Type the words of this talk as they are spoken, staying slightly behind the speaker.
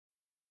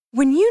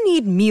When you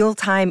need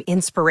mealtime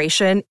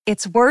inspiration,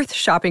 it's worth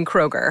shopping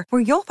Kroger,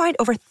 where you'll find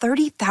over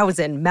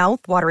 30,000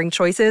 mouth-watering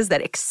choices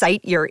that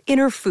excite your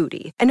inner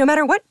foodie. And no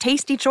matter what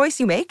tasty choice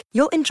you make,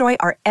 you'll enjoy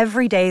our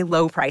everyday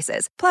low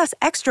prices, plus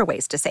extra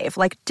ways to save,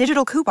 like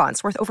digital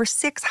coupons worth over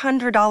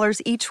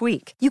 $600 each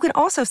week. You can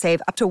also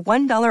save up to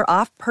 $1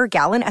 off per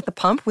gallon at the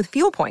pump with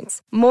fuel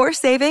points. More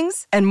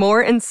savings and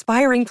more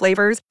inspiring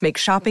flavors make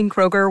shopping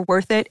Kroger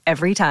worth it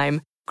every time.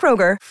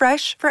 Kroger,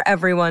 fresh for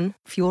everyone.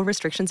 Fuel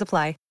restrictions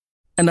apply.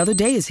 Another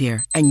day is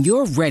here, and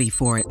you're ready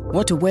for it.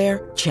 What to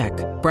wear? Check.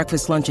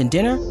 Breakfast, lunch, and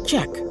dinner?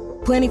 Check.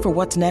 Planning for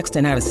what's next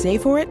and how to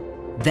save for it?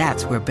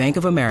 That's where Bank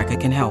of America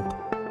can help.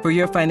 For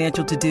your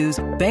financial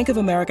to-dos, Bank of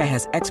America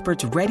has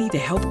experts ready to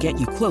help get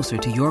you closer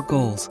to your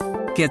goals.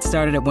 Get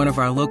started at one of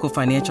our local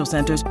financial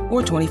centers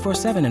or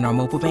 24/7 in our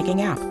mobile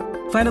banking app.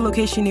 Find a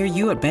location near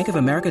you at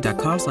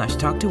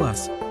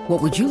bankofamerica.com/talktous.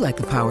 What would you like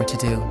the power to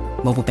do?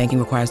 Mobile banking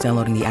requires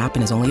downloading the app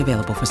and is only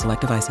available for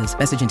select devices.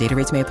 Message and data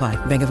rates may apply.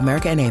 Bank of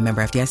America N.A.,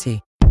 member FDIC.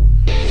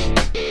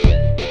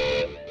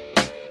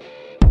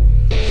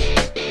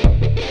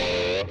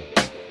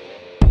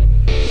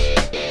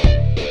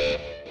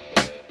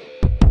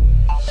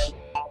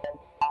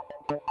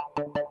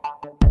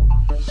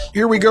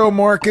 Here we go,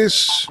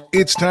 Marcus.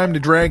 It's time to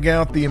drag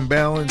out the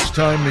imbalanced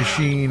time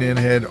machine and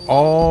head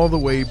all the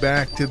way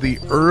back to the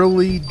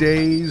early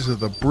days of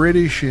the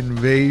British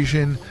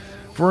invasion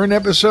for an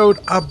episode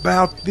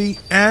about the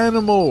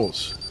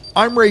animals.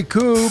 I'm Ray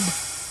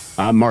Koob.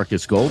 I'm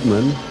Marcus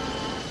Goldman.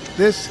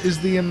 This is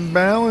the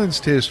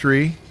Imbalanced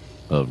History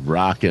of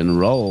Rock and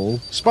Roll.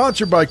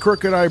 Sponsored by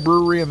Crooked Eye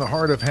Brewery in the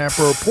heart of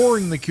Hapro,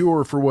 pouring the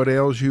cure for what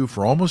ails you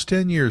for almost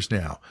 10 years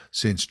now,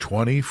 since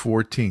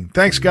 2014.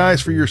 Thanks,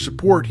 guys, for your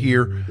support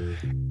here.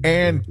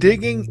 And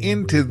digging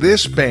into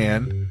this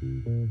band,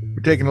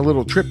 we're taking a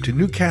little trip to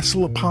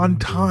Newcastle upon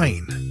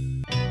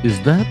Tyne. Is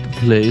that the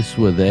place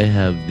where they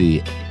have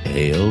the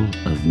ale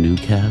of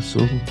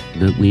Newcastle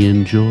that we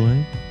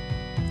enjoy?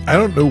 I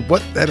don't know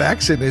what that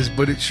accent is,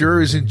 but it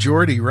sure isn't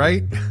Geordie,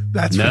 right?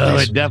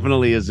 It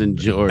definitely isn't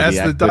Geordie. That's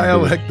the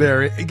dialect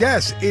there.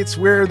 Yes, it's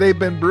where they've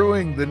been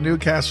brewing the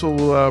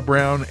Newcastle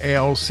Brown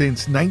Ale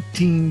since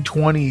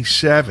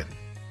 1927.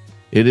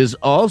 It is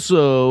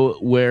also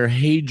where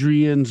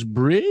Hadrian's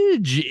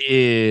Bridge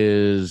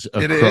is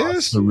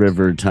across the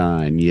River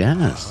Tyne.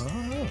 Yes.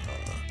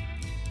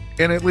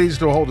 And it leads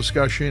to a whole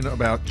discussion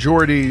about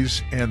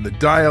Geordies and the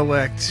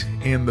dialect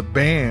and the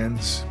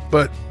bands.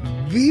 But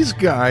these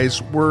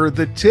guys were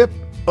the tip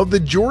of the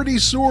Geordie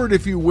sword,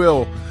 if you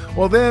will.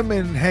 Well, them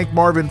and Hank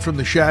Marvin from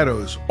the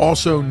Shadows,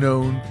 also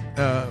known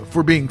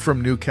for being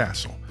from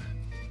Newcastle.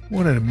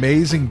 What an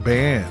amazing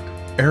band.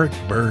 Eric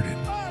Burdon,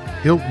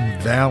 Hilton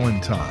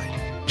Valentine,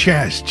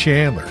 Chas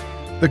Chandler,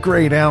 the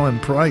great Alan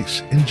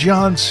Price, and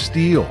John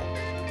Steele.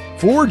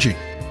 Forging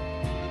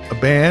a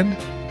band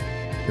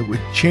that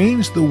would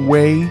change the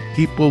way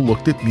people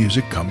looked at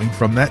music coming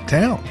from that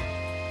town.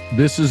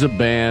 This is a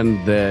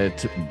band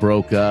that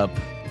broke up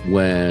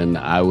when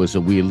I was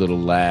a wee little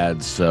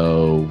lad,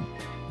 so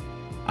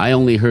I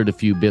only heard a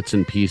few bits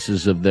and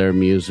pieces of their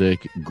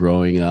music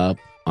growing up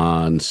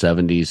on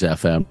 70s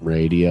FM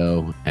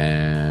radio,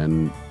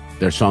 and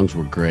their songs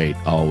were great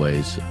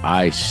always.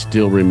 I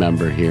still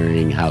remember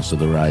hearing House of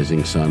the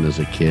Rising Sun as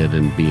a kid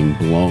and being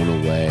blown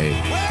away.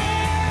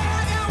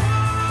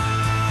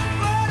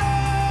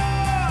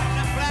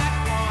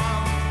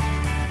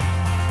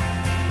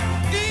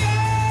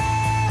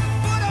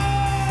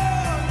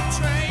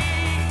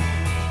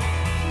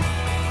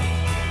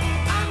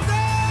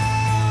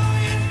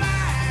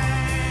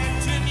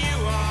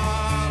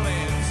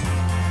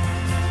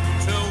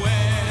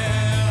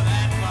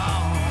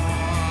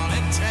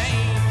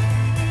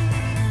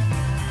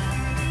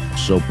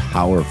 So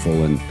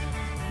powerful and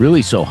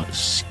really so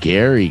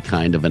scary,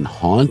 kind of, and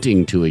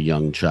haunting to a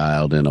young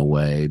child in a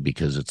way,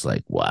 because it's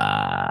like,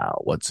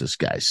 wow, what's this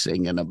guy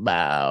singing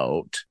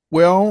about?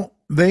 Well,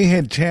 they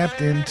had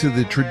tapped into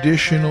the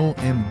traditional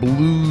and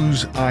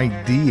blues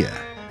idea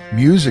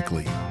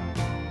musically.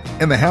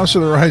 And the House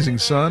of the Rising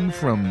Sun,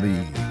 from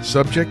the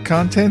subject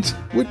content,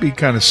 would be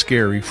kind of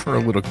scary for a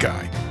little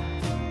guy.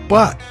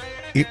 But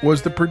it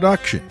was the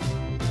production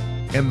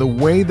and the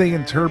way they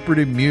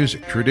interpreted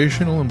music,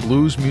 traditional and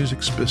blues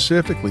music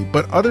specifically,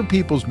 but other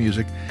people's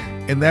music,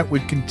 and that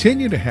would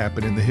continue to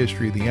happen in the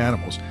history of the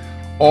Animals,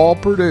 all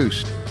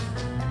produced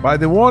by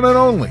the one and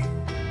only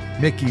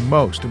Mickie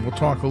Most. And we'll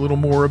talk a little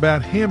more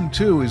about him,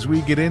 too, as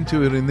we get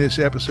into it in this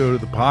episode of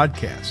the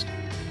podcast.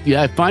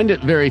 Yeah, I find it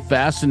very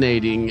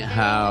fascinating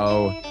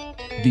how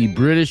the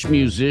British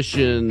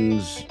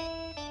musicians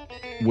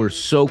were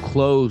so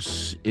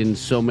close in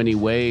so many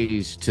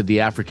ways to the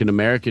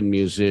African-American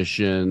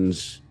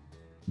musicians,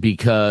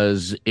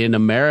 because in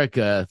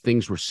America,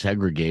 things were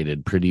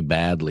segregated pretty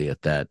badly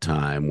at that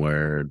time,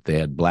 where they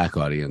had black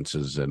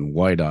audiences and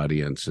white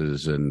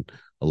audiences, and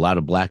a lot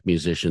of black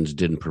musicians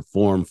didn't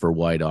perform for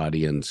white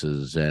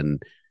audiences.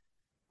 And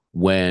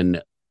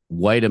when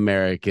white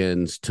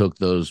Americans took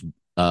those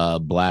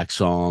black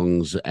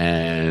songs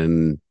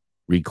and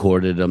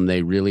recorded them,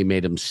 they really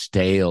made them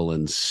stale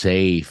and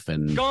safe.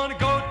 And Gonna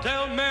go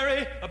tell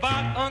Mary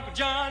about Uncle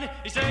John.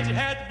 He says he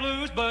had the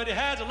blues, but he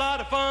has a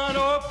lot of fun.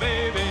 Oh,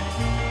 baby.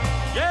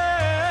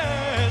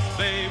 Yes,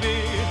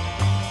 baby.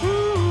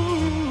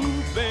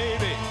 Ooh,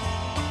 baby.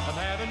 I'm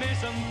having me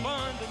some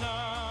fun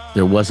tonight.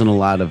 there wasn't a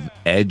lot of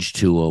edge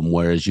to them,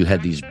 whereas you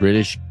had these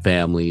British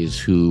families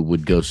who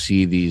would go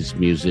see these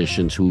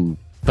musicians who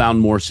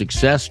found more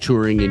success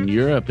touring in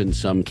Europe in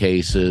some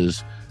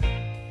cases.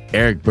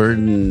 Eric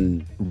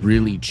Burdon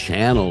really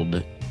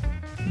channeled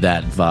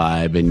that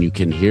vibe, and you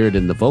can hear it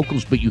in the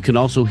vocals, but you can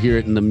also hear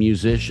it in the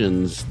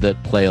musicians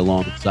that play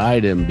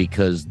alongside him,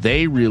 because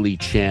they really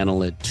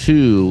channel it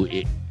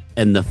too,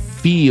 and the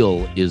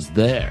feel is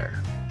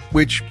there.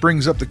 Which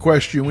brings up the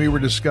question we were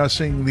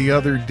discussing the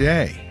other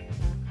day.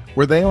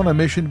 Were they on a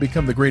mission to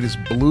become the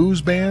greatest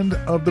blues band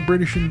of the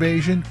British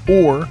invasion,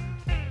 or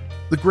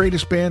the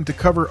greatest band to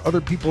cover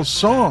other people's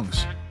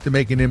songs to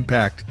make an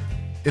impact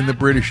in the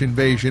British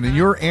invasion? And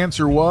your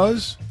answer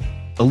was?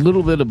 A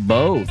little bit of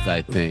both,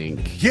 I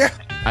think. Yeah.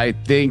 I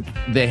think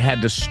they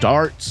had to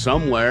start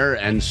somewhere,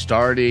 and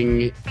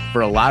starting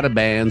for a lot of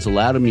bands, a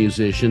lot of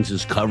musicians,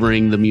 is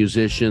covering the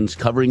musicians,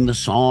 covering the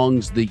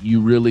songs that you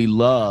really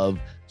love,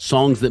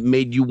 songs that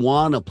made you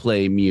want to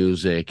play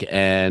music.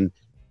 And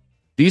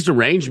these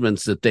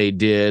arrangements that they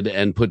did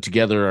and put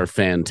together are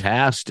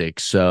fantastic.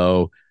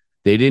 So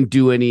they didn't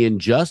do any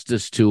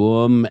injustice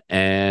to them,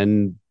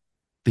 and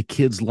the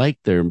kids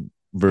liked their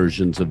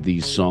versions of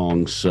these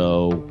songs.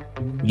 So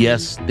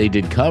yes, they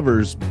did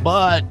covers,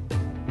 but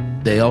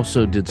they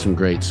also did some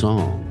great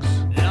songs.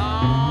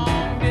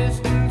 Long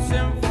distance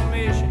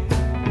information.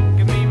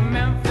 Give me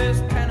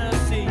Memphis,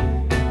 Tennessee.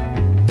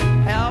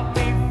 Help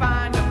me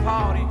find a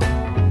party.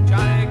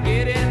 Trying to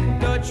get in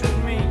touch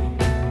with me.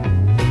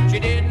 She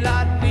did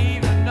not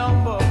leave a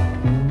number,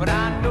 but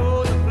I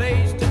know the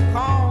place to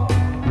call.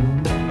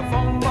 The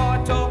phone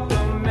boy took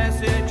the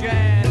message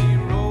and he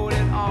wrote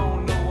it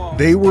on the wall.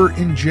 They were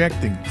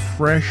injecting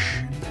fresh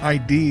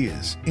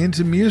ideas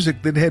into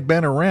music that had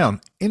been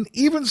around. And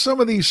even some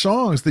of these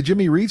songs, the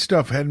Jimmy Reed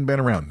stuff, hadn't been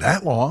around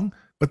that long,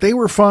 but they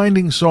were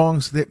finding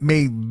songs that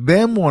made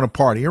them want to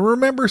party. And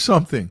remember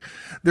something,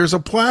 there's a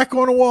plaque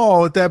on a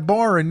wall at that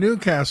bar in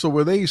Newcastle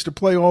where they used to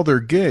play all their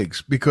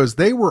gigs, because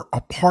they were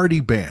a party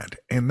band.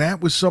 And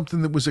that was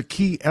something that was a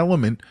key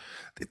element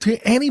to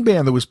any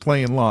band that was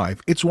playing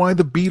live. It's why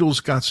the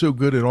Beatles got so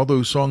good at all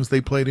those songs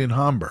they played in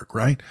Hamburg,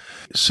 right?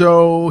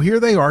 So here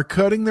they are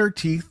cutting their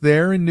teeth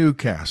there in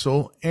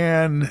Newcastle,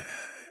 and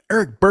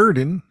Eric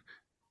Burdon,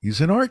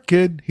 he's an art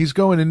kid. He's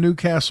going to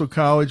Newcastle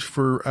College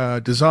for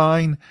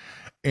design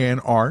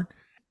and art.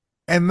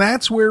 And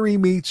that's where he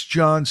meets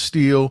John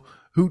Steele,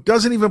 who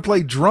doesn't even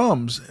play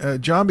drums.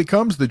 John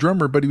becomes the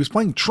drummer, but he was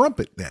playing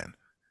trumpet then.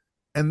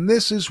 And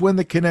this is when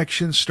the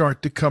connections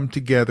start to come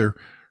together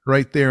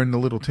right there in the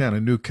little town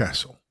of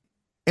Newcastle.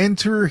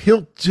 Enter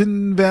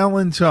Hilton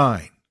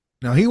Valentine.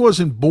 Now, he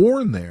wasn't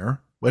born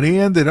there, but he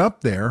ended up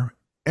there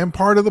and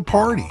part of the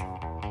party.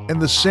 And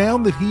the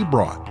sound that he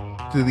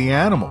brought to the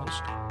Animals,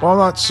 while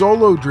not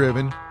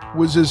solo-driven,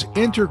 was as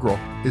integral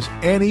as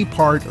any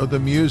part of the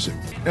music.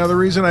 Now, the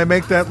reason I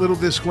make that little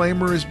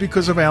disclaimer is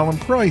because of Alan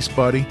Price,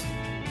 buddy.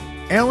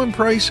 Alan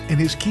Price and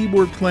his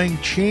keyboard playing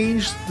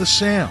changed the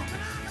sound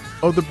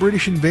of the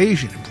British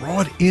invasion and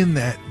brought in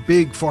that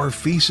big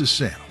Farfisa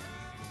sound.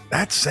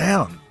 That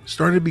sound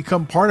started to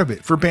become part of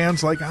it for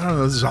bands like, I don't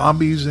know,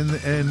 Zombies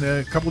and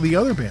a couple of the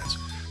other bands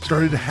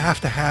started to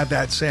have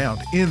that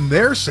sound in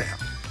their sound.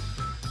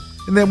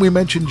 And then we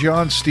mentioned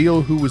John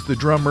Steele, who was the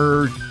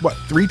drummer,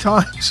 3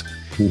 times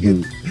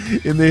in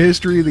the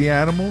history of the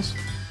Animals?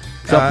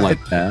 Something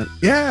like that.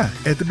 Yeah,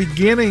 at the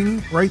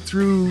beginning, right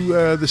through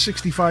the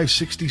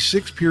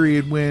 65-66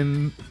 period,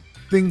 when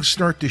things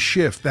start to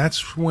shift.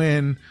 That's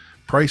when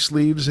Price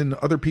leaves and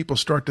other people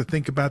start to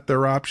think about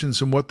their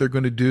options and what they're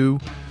going to do.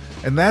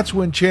 And that's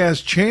when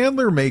Chaz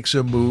Chandler makes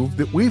a move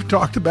that we've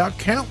talked about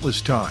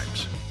countless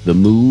times. The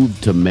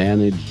move to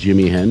manage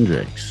Jimi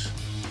Hendrix.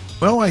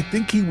 Well, I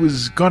think he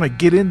was going to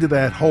get into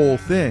that whole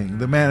thing,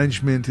 the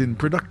management and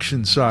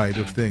production side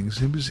of things.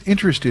 He was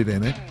interested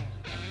in it.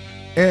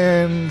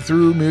 And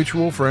through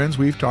mutual friends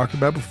we've talked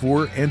about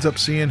before, ends up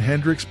seeing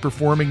Hendrix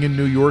performing in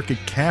New York at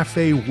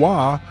Cafe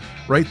Wha,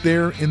 right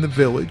there in the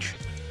Village,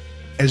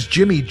 as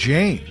Jimmy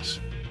James.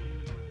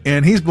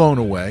 And he's blown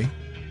away,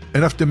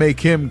 enough to make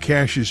him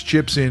cash his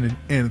chips in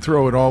and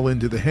throw it all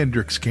into the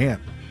Hendrix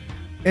camp.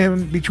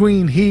 And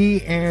between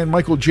he and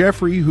Michael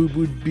Jeffrey, who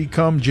would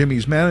become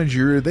Jimmy's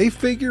manager, they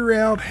figure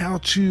out how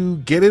to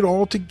get it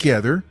all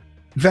together.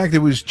 In fact, it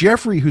was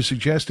Jeffrey who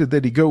suggested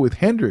that he go with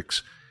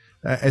Hendrix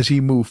as he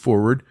moved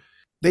forward.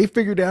 They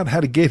figured out how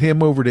to get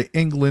him over to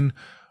England,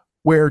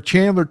 where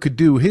Chandler could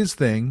do his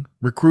thing,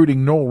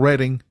 recruiting Noel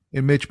Redding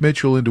and Mitch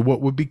Mitchell into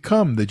what would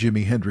become the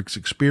Jimi Hendrix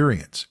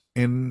Experience.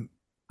 And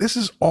this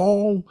is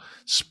all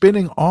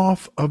spinning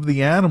off of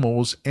the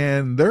Animals,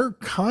 and they're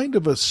kind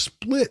of a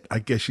split, I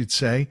guess you'd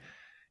say,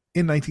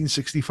 in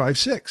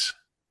 1965-6.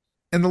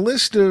 And the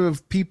list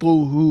of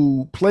people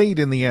who played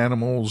in the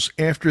Animals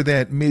after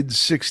that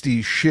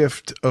mid-60s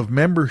shift of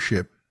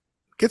membership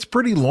gets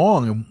pretty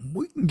long, and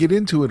we can get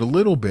into it a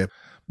little bit.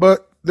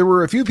 But there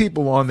were a few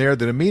people on there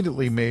that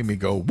immediately made me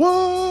go,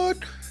 what?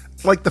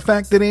 Like the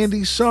fact that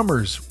Andy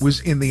Summers was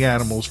in the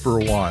Animals for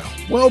a while,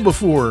 well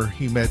before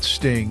he met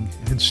Sting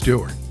and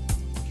Stewart.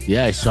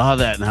 Yeah, I saw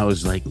that and I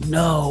was like,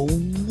 no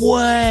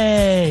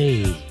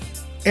way.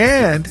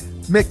 And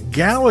Mick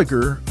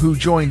Gallagher, who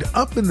joined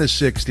up in the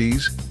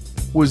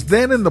 60s, was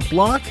then in the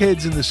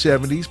Blockheads in the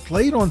 70s,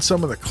 played on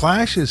some of the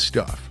Clash's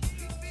stuff.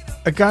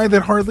 A guy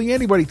that hardly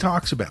anybody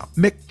talks about,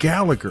 Mick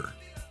Gallagher.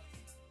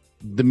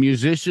 The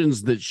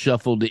musicians that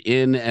shuffled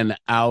in and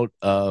out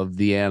of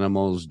the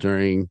Animals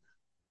during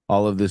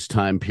all of this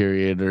time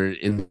period are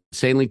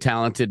insanely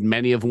talented.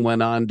 Many of them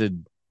went on to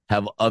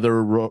have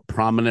other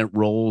prominent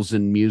roles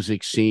in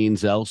music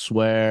scenes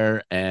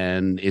elsewhere.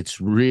 And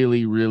it's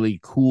really, really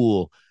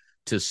cool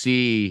to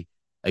see,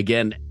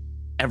 again,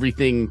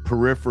 everything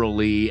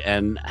peripherally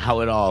and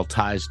how it all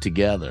ties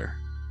together.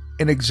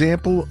 An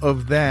example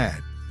of that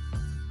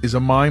is a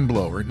mind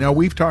blower. Now,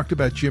 we've talked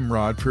about Jim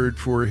Rodford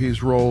for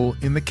his role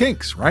in the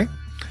Kinks, right?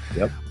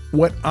 Yep.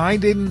 What I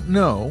didn't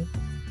know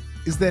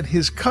is that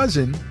his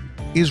cousin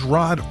is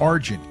Rod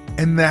Argent,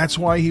 and that's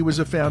why he was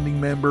a founding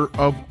member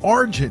of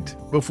Argent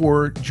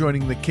before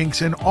joining the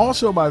Kinks, and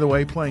also, by the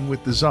way, playing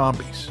with the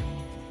Zombies.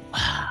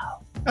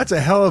 Wow. That's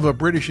a hell of a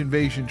British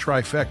invasion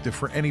trifecta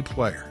for any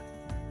player.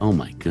 Oh,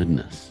 my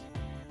goodness.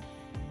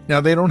 Now,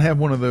 they don't have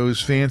one of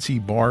those fancy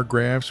bar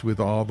graphs with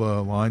all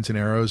the lines and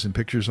arrows and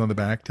pictures on the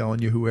back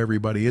telling you who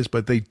everybody is,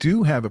 but they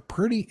do have a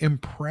pretty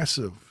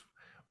impressive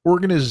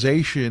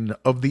organization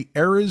of the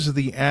eras of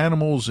the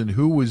Animals and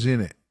who was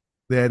in it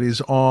that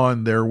is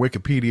on their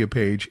Wikipedia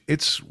page.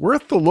 It's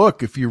worth the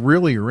look if you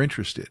really are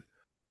interested.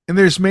 And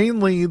there's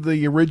mainly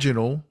the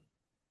original,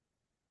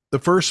 the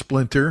first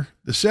Splinter,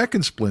 the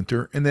second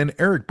Splinter, and then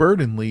Eric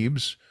Burdon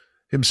leaves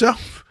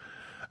himself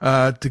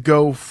to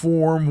go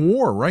form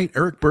War, right?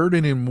 Eric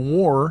Burdon in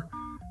War,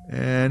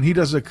 and he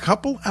does a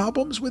couple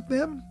albums with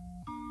them.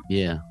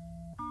 Yeah.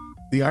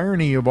 The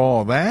irony of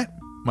all that,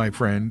 my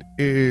friend,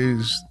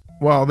 is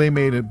while they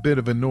made a bit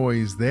of a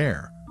noise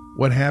there,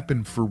 what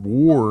happened for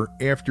War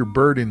after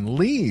Burdon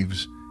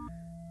leaves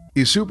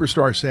is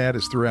superstar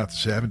status throughout the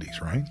 70s,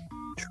 right?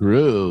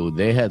 True.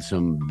 They had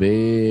some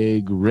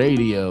big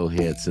radio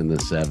hits in the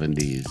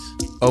 70s.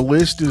 A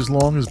list as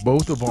long as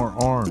both of our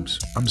arms.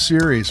 I'm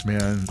serious,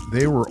 man.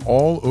 They were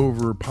all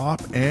over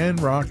pop and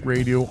rock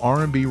radio,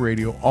 R&B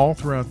radio, all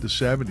throughout the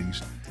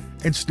 70s,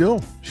 and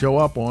still show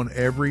up on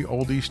every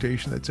oldie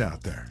station that's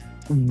out there.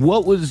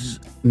 What was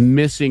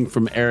missing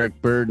from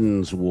Eric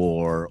Burdon's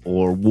War,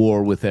 or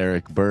War with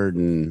Eric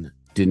Burdon,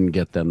 didn't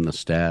get them the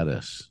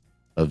status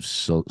of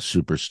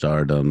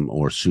superstardom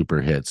or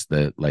super hits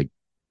that, like,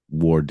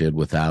 War did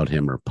without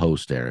him or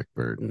post Eric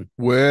Burdon?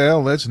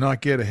 Well, let's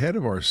not get ahead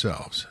of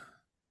ourselves.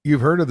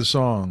 You've heard of the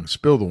song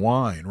Spill the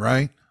Wine,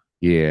 right?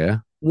 Yeah.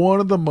 One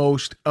of the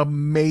most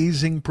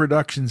amazing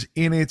productions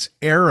in its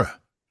era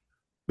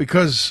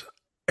because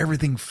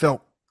everything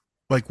felt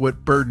like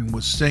what Burdon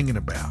was singing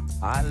about.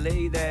 I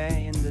lay there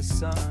in the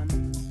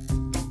sun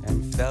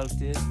and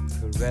felt it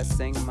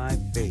caressing my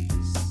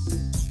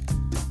face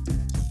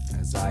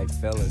as I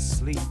fell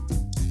asleep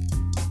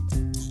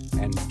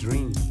and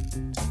dreamed.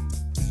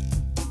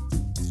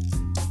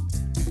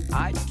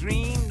 I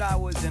dreamed I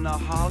was in a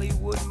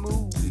Hollywood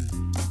movie,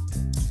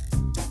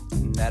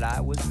 that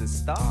I was the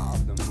star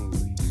of the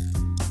movie.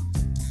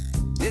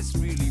 This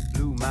really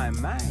blew my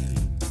mind.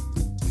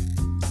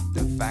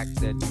 The fact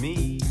that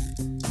me,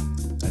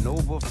 an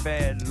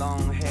overfed,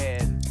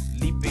 long-haired,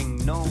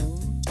 leaping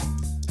gnome,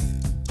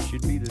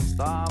 should be the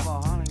star of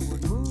a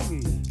Hollywood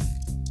movie.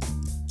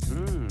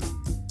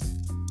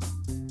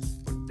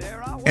 But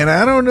there I was. And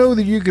I don't know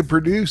that you could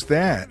produce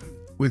that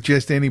with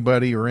just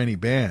anybody or any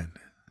band.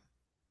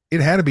 It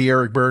had to be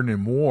Eric Burdon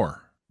in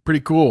War. Pretty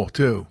cool,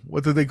 too.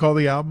 What did they call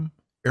the album?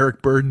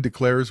 Eric Burdon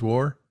Declares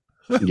War?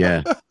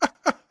 Yeah.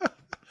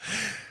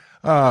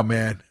 Oh,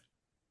 man.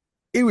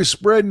 He was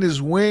spreading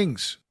his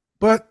wings.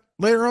 But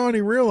later on,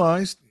 he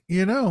realized,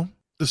 the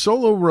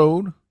solo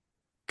road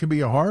can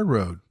be a hard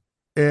road.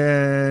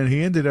 And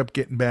he ended up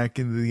getting back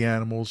into the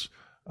Animals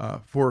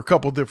for a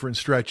couple different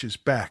stretches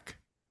back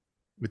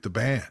with the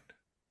band.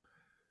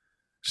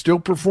 Still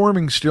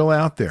performing, still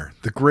out there.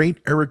 The great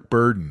Eric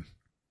Burdon.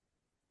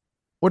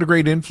 What a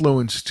great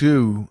influence,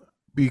 too,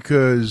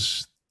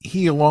 because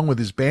he, along with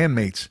his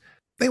bandmates,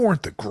 they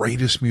weren't the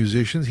greatest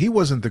musicians. He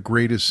wasn't the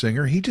greatest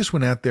singer. He just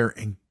went out there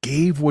and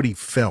gave what he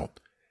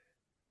felt.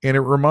 And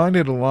it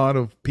reminded a lot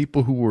of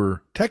people who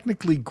were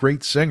technically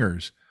great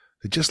singers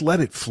that just let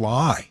it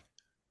fly.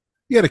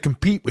 You had to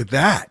compete with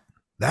that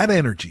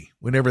energy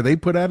whenever they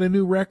put out a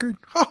new record.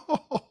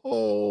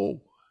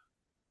 Oh.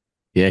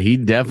 Yeah, he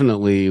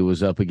definitely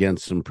was up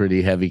against some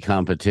pretty heavy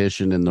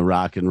competition in the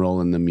rock and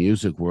roll and the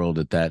music world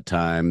at that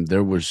time.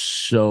 There were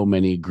so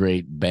many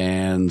great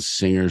bands,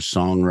 singers,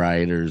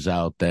 songwriters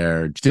out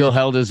there. Still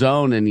held his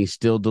own, and he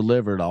still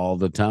delivered all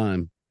the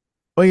time.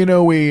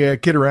 Well, we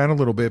kid around a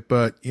little bit,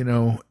 but,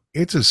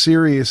 it's a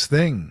serious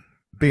thing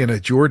being a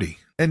Geordie.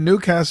 And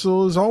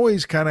Newcastle has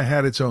always kind of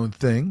had its own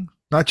thing,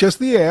 not just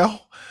the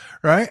ale,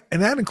 right?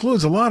 And that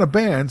includes a lot of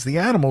bands. The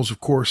Animals, of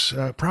course,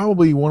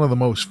 probably one of the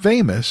most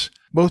famous,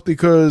 both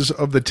because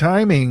of the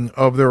timing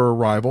of their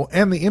arrival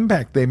and the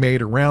impact they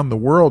made around the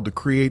world to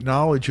create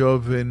knowledge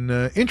of and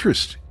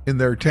interest in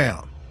their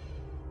town.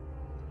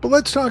 But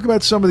let's talk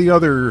about some of the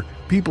other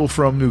people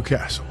from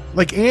Newcastle.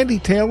 Like Andy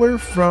Taylor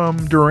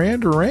from Duran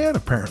Duran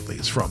apparently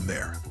is from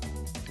there.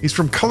 He's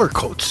from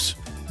Cullercoats.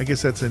 I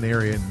guess that's an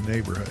area in the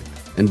neighborhood.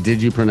 And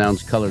did you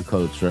pronounce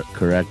Cullercoats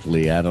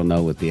correctly? I don't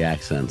know with the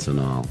accents and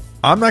all.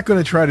 I'm not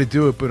going to try to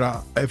do it,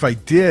 but if I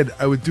did,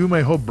 I would do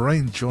my whole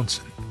Brian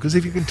Johnson. Because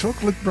if you can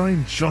talk like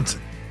Brian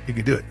Johnson, you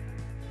can do it.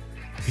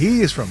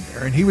 He is from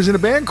there, and he was in a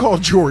band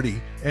called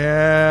Geordie.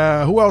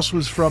 Who else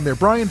was from there?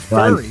 Brian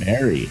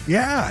Ferry.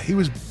 Yeah, he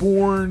was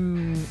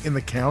born in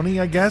the county,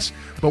 I guess,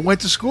 but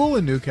went to school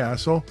in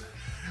Newcastle.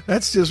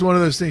 That's just one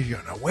of those things you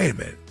go, no, wait a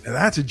minute. Now,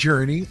 that's a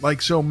journey,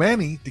 like so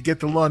many, to get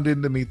to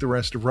London to meet the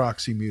rest of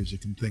Roxy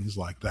Music and things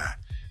like that.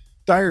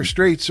 Dire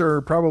Straits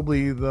are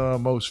probably the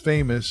most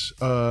famous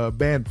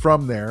band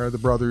from there, the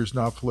Brothers,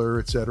 Knopfler,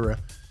 etc.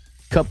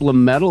 Couple of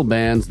metal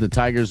bands, the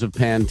Tigers of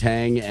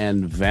Pantang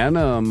and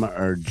Venom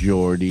are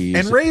Geordies.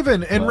 And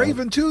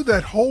Raven too.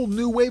 That whole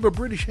new wave of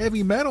British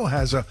heavy metal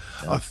has a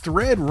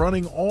thread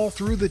running all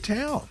through the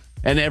town.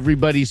 And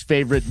everybody's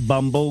favorite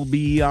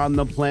bumblebee on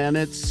the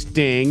planet,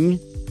 Sting.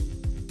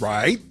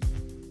 Right.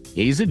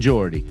 He's a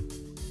Geordie.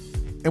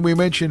 And we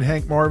mentioned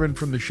Hank Marvin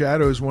from The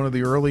Shadows, one of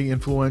the early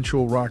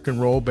influential rock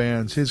and roll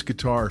bands. His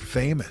guitar,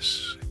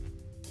 Famous,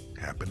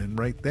 happening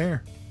right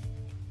there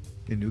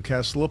in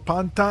Newcastle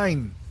upon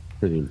Tyne.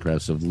 Pretty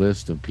impressive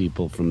list of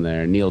people from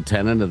there. Neil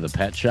Tennant of the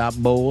Pet Shop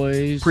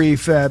Boys.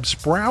 Prefab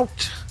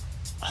Sprout.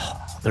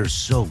 Oh, they're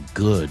so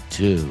good,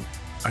 too.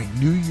 I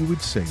knew you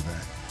would say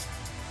that.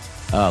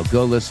 Oh,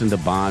 go listen to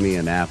Bonnie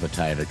and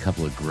Appetite, a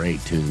couple of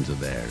great tunes of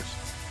theirs.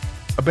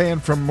 A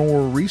band from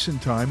more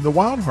recent time, the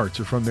Wild Hearts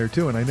are from there,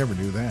 too, and I never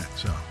knew that,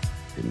 so.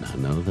 Did not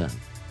know that.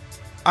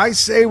 I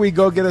say we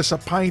go get us a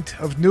pint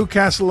of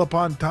Newcastle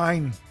upon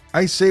Tyne.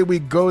 I say we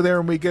go there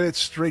and we get it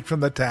straight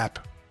from the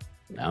tap.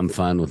 I'm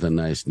fine with a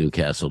nice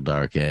Newcastle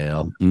dark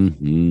ale.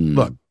 Mm-hmm.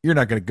 Look, you're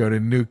not going to go to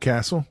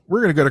Newcastle.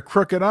 We're going to go to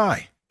Crooked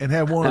Eye and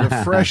have one of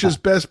the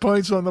freshest, best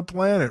pints on the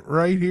planet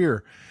right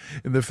here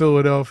in the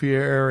Philadelphia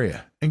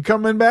area. And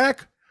coming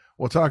back,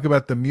 we'll talk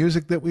about the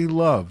music that we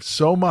loved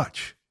so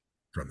much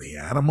from the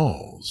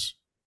Animals.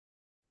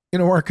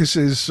 Marcus,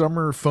 as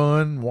summer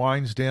fun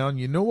winds down,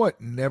 you know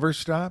what never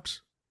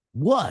stops?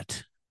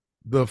 What?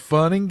 The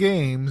fun and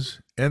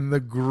games and the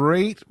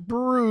great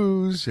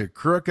brews at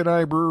Crooked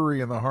Eye Brewery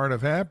in the heart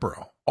of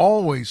Hatboro.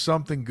 Always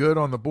something good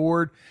on the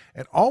board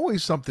and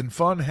always something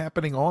fun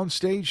happening on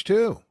stage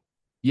too.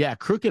 Yeah,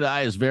 Crooked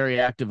Eye is very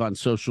active on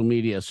social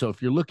media. So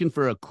if you're looking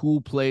for a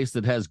cool place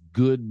that has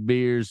good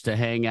beers to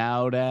hang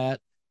out at,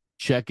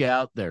 check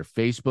out their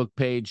Facebook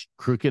page.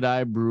 Crooked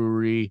Eye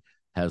Brewery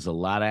has a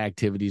lot of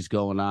activities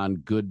going on,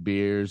 good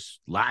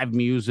beers, live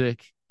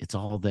music. It's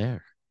all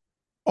there.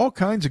 All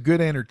kinds of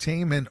good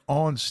entertainment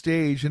on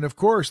stage. And, of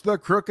course, the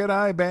Crooked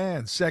Eye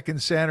Band,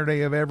 second Saturday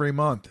of every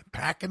month,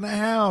 packing the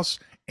house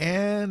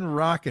and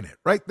rocking it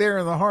right there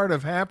in the heart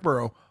of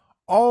Hatboro.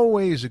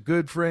 Always a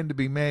good friend to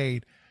be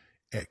made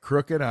at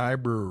Crooked Eye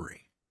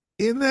Brewery.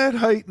 In that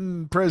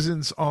heightened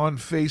presence on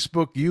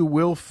Facebook, you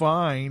will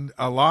find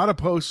a lot of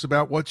posts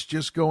about what's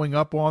just going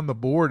up on the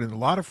board and a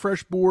lot of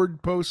fresh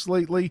board posts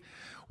lately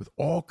with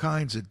all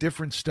kinds of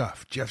different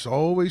stuff. Jeff's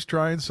always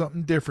trying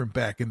something different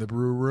back in the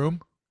brew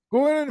room.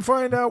 Go in and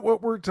find out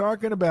what we're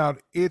talking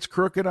about. It's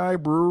Crooked Eye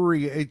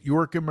Brewery at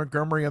York and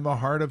Montgomery in the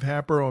heart of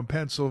Hatboro in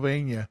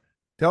Pennsylvania.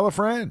 Tell a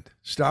friend.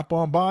 Stop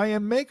on by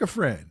and make a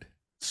friend.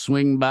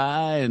 Swing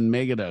by and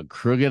make it a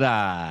Crooked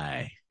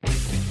Eye.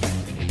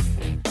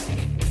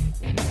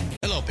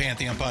 Hello,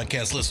 Pantheon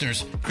Podcast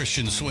listeners.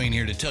 Christian Swain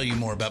here to tell you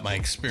more about my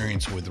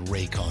experience with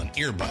Raycon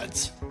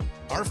earbuds.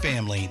 Our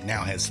family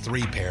now has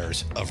 3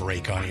 pairs of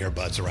Raycon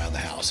earbuds around the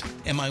house,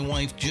 and my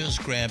wife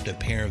just grabbed a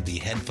pair of the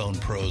Headphone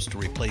Pros to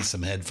replace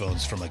some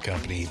headphones from a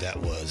company that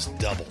was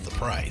double the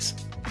price.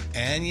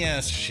 And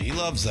yes, she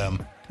loves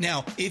them.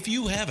 Now, if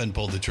you haven't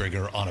pulled the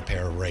trigger on a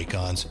pair of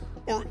Raycons,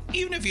 or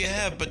even if you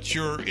have, but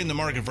you're in the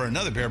market for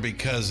another pair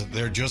because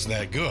they're just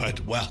that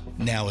good, well,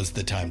 now is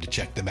the time to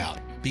check them out,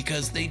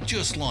 because they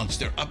just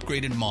launched their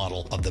upgraded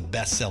model of the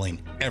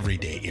best-selling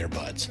everyday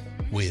earbuds.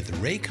 With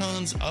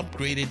Raycon's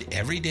upgraded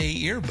everyday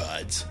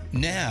earbuds,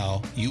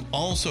 now you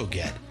also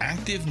get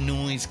active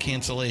noise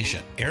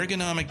cancellation,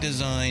 ergonomic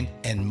design,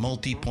 and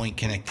multi-point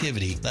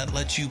connectivity that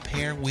lets you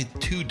pair with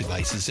 2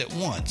 devices at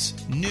once.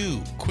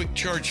 New quick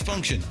charge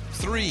function,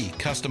 3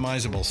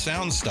 customizable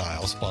sound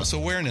styles, plus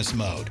awareness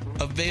mode.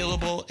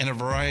 Available in a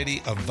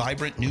variety of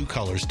vibrant new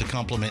colors to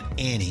complement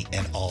any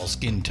and all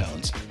skin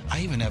tones.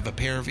 I even have a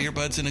pair of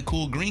earbuds in a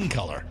cool green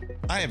color.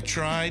 I have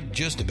tried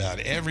just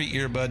about every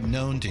earbud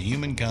known to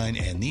humankind,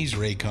 and these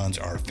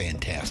Raycons are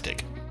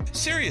fantastic.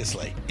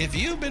 Seriously, if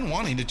you've been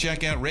wanting to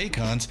check out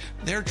Raycons,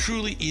 there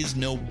truly is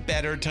no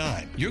better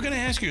time. You're going to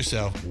ask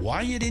yourself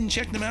why you didn't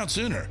check them out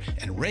sooner,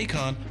 and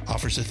Raycon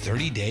offers a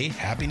 30-day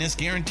happiness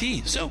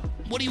guarantee. So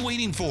what are you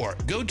waiting for?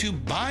 Go to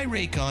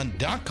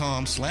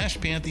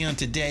buyraycon.com/Pantheon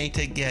today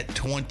to get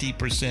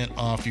 20%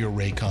 off your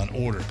Raycon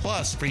order,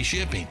 plus free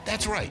shipping.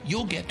 That's right,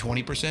 you'll get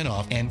 20%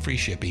 off and free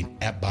shipping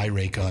at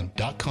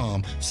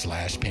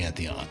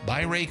buyraycon.com/Pantheon.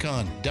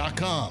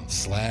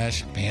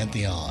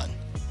 buyraycon.com/Pantheon.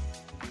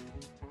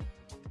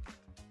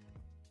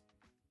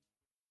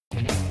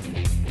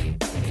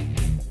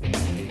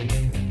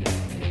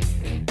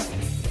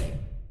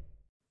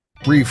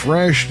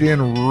 Refreshed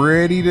and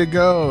ready to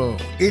go.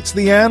 It's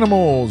the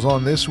Animals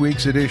on this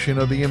week's edition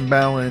of the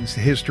Imbalanced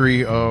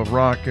History of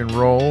Rock and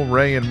Roll.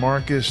 Ray and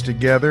Marcus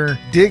together,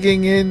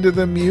 digging into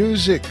the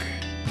music,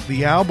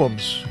 the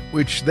albums,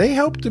 which they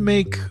helped to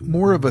make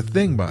more of a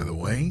thing, by the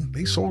way.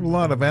 They sold a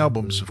lot of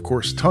albums, of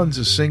course, tons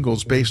of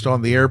singles based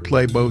on the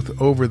airplay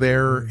both over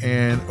there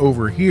and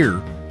over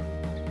here.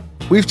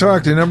 We've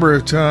talked a number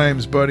of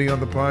times, buddy, on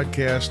the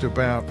podcast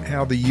about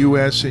how the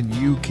US and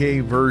UK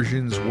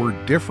versions were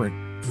different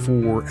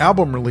for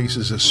album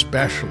releases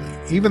especially.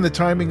 Even the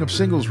timing of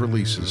singles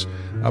releases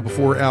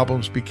before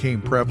albums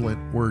became prevalent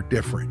were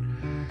different.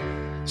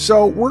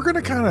 So we're going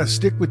to kind of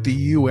stick with the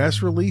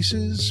US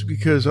releases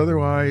because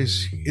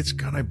otherwise it's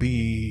going to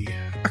be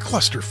a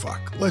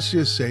clusterfuck. Let's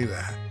just say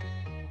that.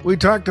 We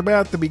talked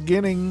about the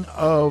beginning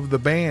of the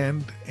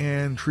band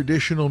and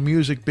traditional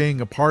music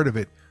being a part of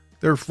it.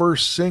 Their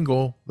first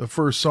single, the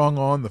first song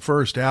on the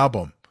first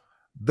album,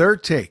 their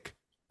take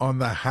on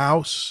the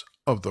House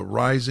of the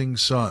Rising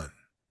Sun.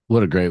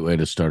 What a great way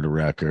to start a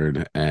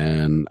record,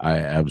 and I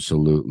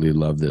absolutely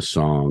love this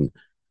song.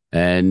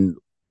 And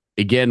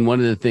again, one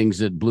of the things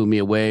that blew me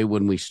away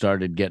when we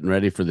started getting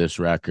ready for this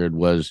record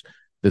was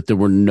that there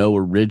were no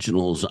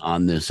originals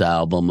on this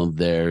album of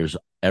theirs.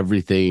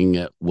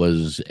 Everything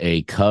was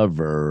a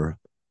cover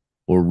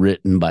or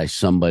written by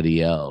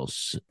somebody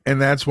else.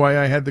 And that's why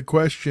I had the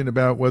question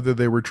about whether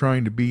they were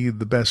trying to be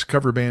the best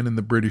cover band in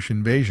the British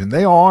Invasion.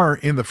 They are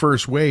in the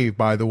first wave,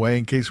 by the way,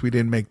 in case we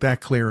didn't make that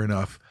clear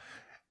enough.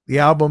 The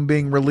album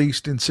being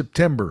released in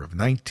September of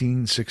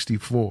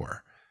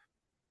 1964.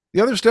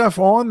 The other stuff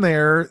on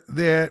there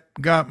that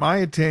got my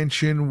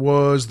attention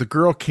was The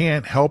Girl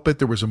Can't Help It.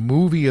 There was a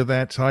movie of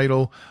that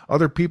title.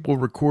 Other people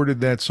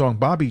recorded that song.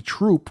 Bobby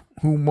Troup,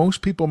 who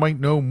most people might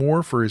know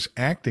more for his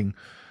acting,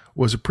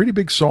 was a pretty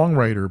big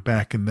songwriter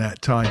back in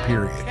that time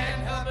period.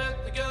 Can't help it,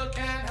 the girl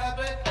can't help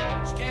it.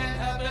 She can't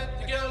help it,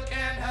 the girl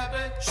can't help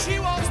it. She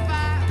walks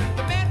by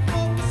the men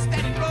folk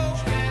steady roll.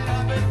 She can't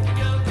help it, the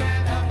girl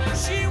can't help it.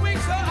 She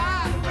winks her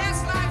eye,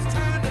 breast lights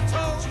turn to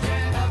toe. She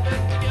can't help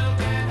it, the girl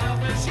can't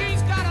help it.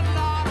 She's got a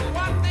lot of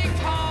what they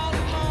call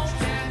emotion.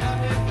 She can't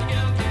help it, the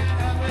girl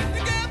can't help it.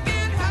 The girl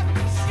can't help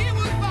it, she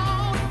was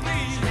born to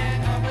please. She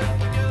can't help it,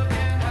 the girl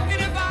can't help it. And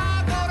if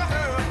I go to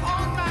her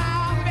on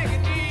my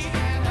begging knees, she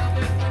can't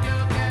help it, the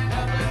girl can't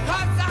help it.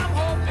 'Cause I'm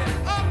hoping,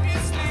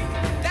 obviously,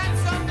 that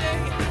someday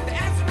the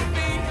answer will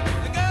be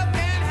the girl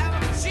can't help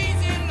it.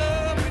 She's in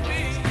love with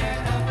me. She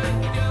can't help it,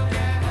 the girl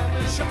can't help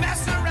it. She'll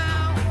mess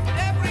around with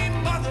every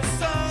mother's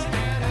son. She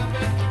can't help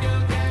it, the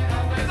girl can't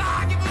help it. If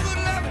I give her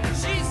good love,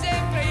 she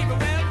said, baby,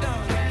 well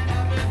done. She can't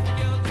help it, the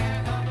girl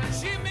can't help it.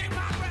 She made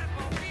my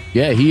grandpa feel.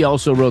 Yeah, he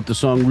also wrote the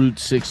song Route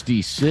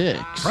 66.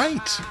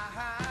 Right.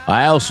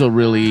 I also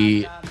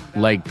really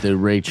like the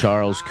Ray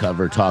Charles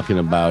cover, Talking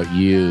About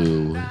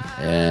You.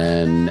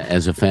 And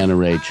as a fan of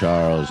Ray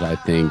Charles, I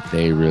think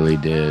they really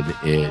did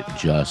it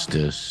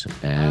justice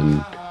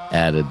and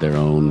added their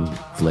own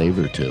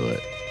flavor to it.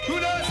 Who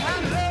knows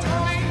how to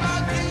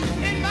love me?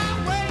 In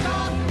my way,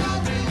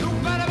 no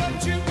matter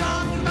what you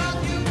talk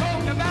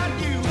about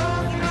you.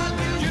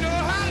 You know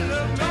how to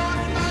love me.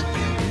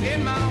 In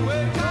my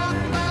way,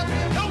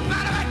 no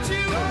matter what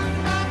you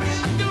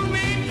do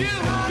me, you.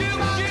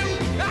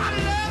 I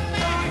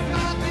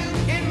love me.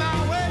 In my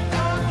way,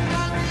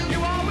 you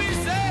always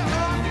say,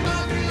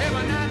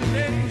 every night and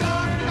day.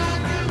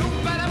 No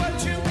matter what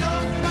you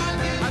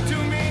do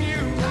me,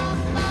 you.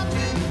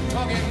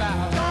 Talking about.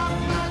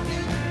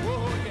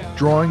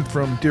 Drawing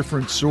from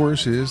different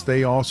sources,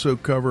 they also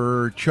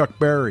cover Chuck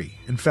Berry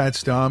and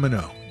Fats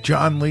Domino,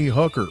 John Lee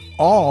Hooker,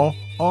 all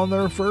on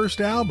their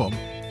first album.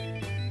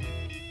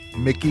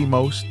 Mickey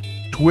Most,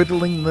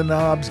 twiddling the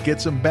knobs,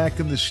 gets them back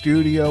in the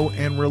studio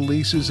and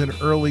releases in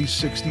early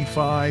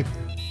 65.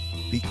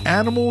 The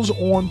Animals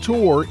on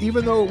tour,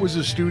 even though it was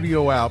a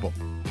studio album.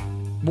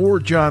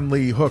 More John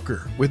Lee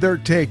Hooker with their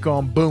take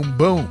on Boom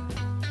Boom.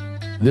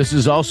 This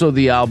is also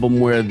the album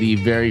where the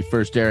very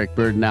first Eric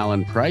Burdon and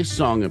Alan Price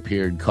song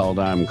appeared, called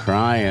I'm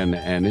Crying,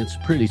 and it's a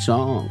pretty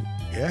song.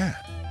 Yeah.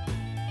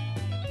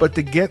 But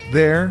to get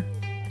there,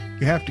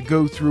 you have to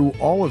go through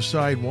all of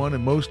side one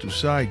and most of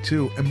side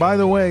two. And by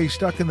the way,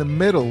 stuck in the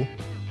middle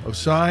of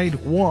side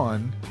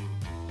one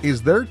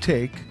is their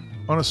take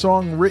on a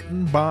song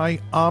written by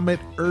Ahmet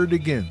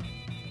Ertegun,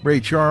 Ray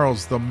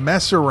Charles, The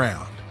Mess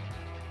Around.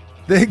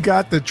 They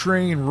got the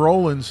train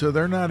rolling, so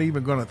they're not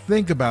even going to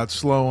think about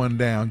slowing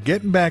down,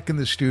 getting back in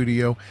the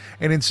studio,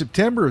 and in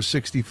September of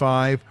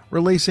 65,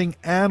 releasing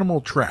Animal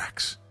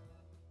Tracks.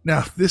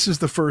 Now, this is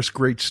the first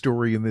great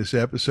story in this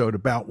episode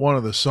about one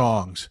of the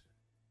songs.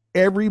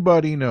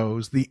 Everybody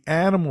knows the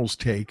Animals'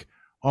 take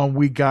on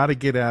We Gotta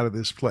Get Out of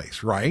This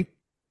Place, right?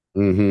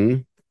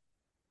 Mm-hmm.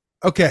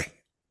 Okay,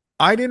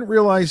 I didn't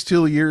realize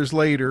till years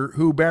later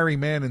who Barry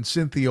Mann and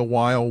Cynthia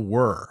Weil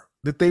were,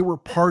 that they were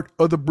part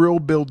of the Brill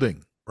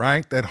Building.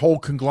 Right? That whole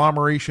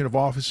conglomeration of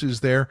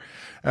offices there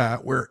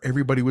where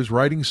everybody was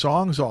writing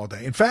songs all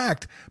day. In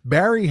fact,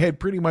 Barry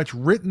had pretty much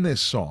written this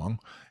song,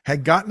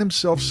 had gotten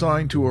himself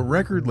signed to a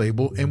record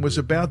label, and was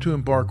about to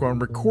embark on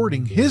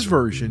recording his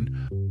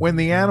version when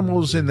the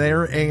Animals and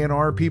their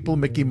A&R people,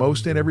 Mickey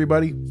Most and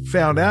everybody,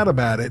 found out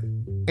about it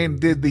and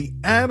did the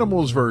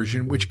Animals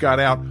version, which got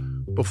out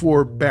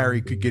before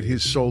Barry could get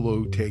his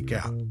solo take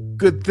out.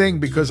 Good thing,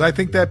 because I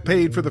think that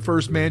paid for the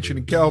first mansion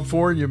in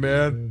California,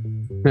 man.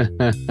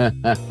 Now,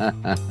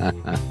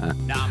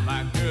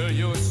 my girl,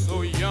 you're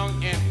so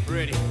young and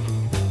pretty.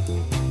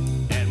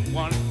 And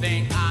one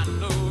thing I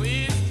know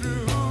is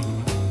true.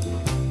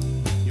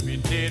 You'll be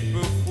dead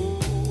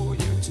before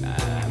your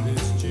time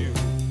is due.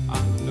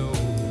 I know.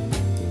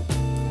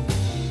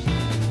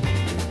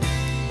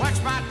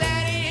 Watch my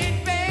daddy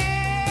in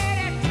bed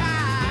at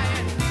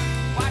night.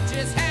 Watch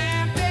his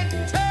hand been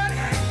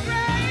turning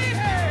gray.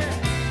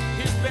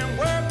 He's been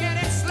working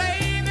and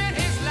slaving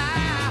his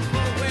life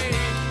away.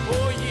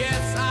 Oh,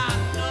 yes, I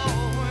know.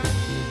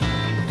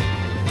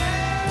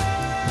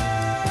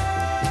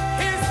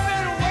 He's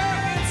been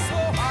working so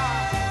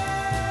hard.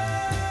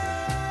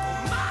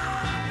 Oh,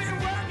 I've been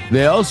working.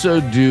 They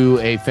also do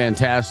a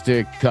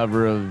fantastic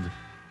cover of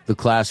the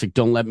classic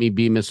Don't Let Me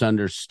Be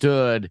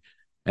Misunderstood.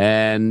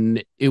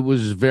 And it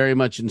was very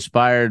much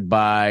inspired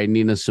by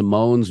Nina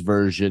Simone's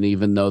version,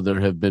 even though there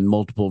have been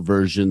multiple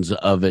versions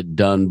of it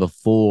done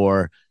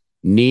before.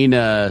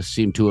 Nina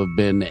seemed to have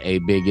been a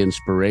big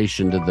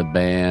inspiration to the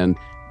band.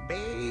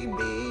 Baby,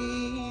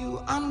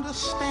 you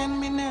understand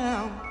me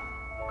now.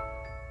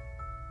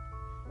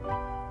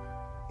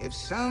 If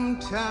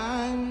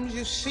sometimes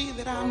you see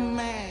that I'm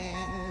mad,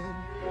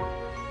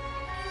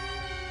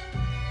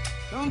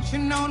 don't you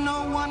know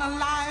no one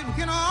alive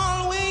can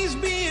always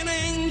be an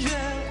angel?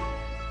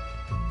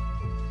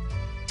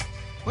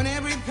 When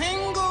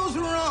everything goes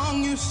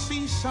wrong, you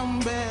see some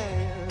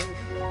bad.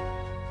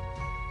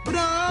 But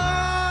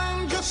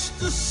I'm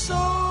just a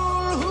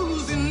soul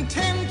whose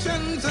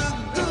intentions are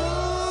good.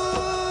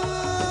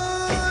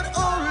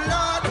 Oh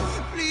Lord,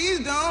 please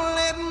don't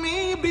let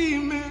me be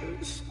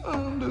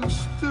misunderstood.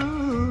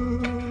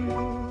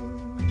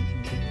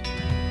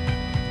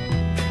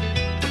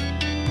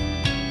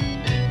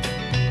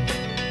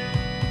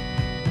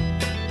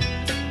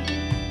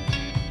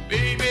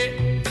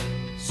 Baby,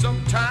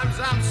 sometimes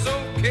I'm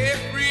so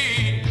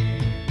carefree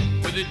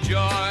with a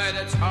joy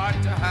that's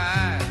hard to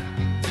hide.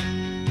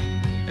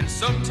 And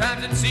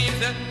sometimes it seems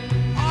that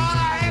all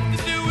I have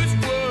to do is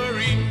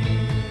worry,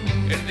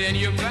 and then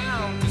you're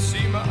bound to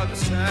see my other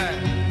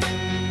side.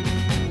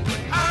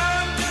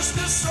 I'm just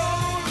a soul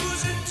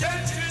whose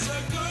intentions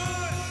are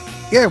good.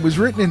 Yeah, it was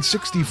written in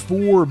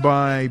 64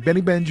 by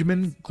Benny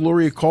Benjamin,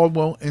 Gloria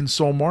Caldwell, and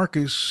Sol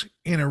Marcus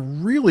in a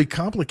really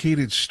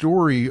complicated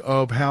story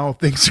of how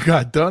things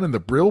got done in the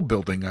Brill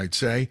Building, I'd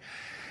say.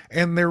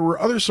 And there were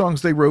other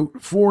songs they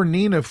wrote for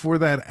Nina for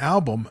that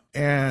album.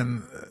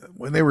 And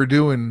when they were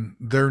doing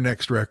their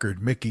next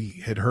record,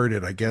 Mickey had heard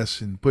it, I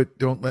guess, and put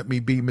Don't Let Me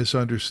Be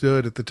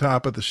Misunderstood at the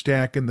top of the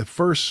stack in the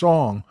first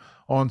song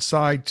on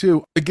side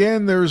 2.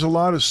 Again, there's a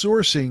lot of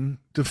sourcing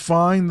to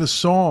find the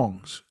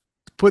songs,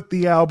 to put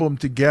the album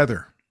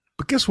together.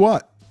 But guess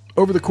what?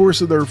 Over the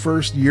course of their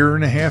first year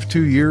and a half,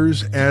 2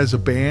 years as a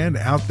band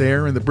out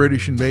there in the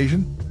British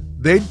invasion,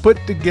 they'd put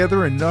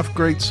together enough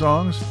great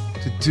songs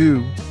to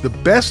do the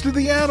best of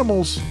the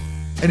Animals.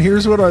 And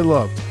here's what I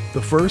love.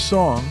 The first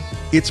song,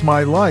 It's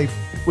My Life,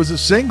 was a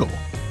single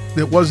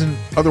that wasn't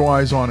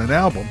otherwise on an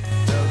album.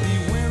 There'll be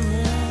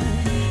women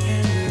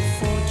and their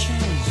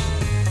fortunes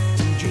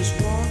who just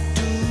won't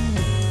do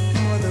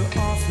mother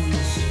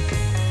orphans.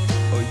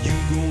 Are you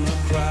gonna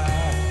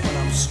cry when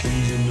I'm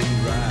squeezing the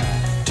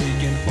ride,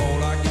 taking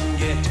all I can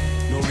get,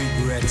 no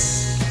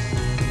regrets?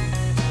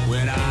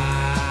 When I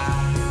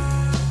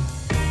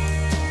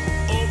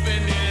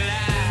open the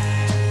line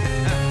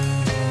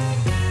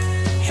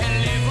and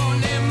live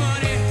on their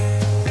money,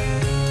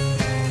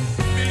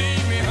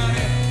 believe me,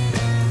 honey,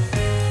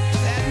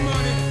 that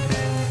money,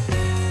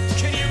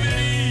 can you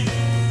believe?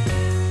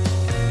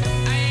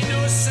 I ain't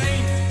no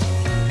saint,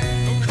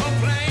 no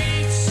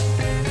complaints.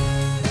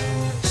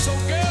 So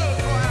girl,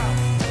 go out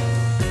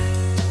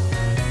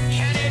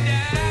and it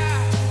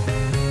die.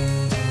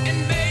 And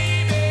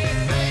baby,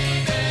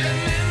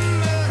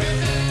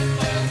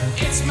 remember,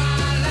 it's my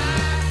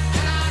life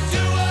and I'll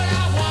do what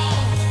I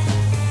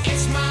want.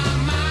 It's my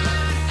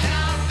mind and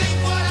I'll think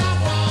what I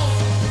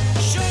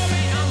want. Show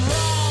me I'm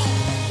wrong,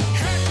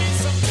 hurt me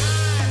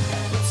sometime,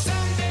 but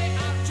someday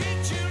I'll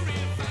treat you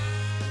real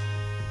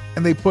fine.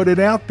 And they put it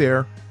out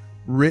there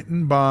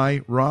written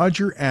by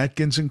Roger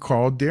Atkins and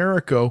Carl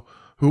Derrico,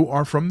 who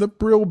are from the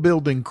Brill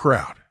Building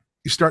crowd.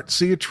 You start to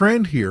see a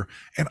trend here,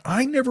 and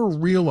I never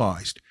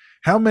realized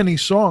how many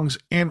songs,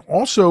 and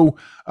also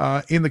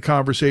in the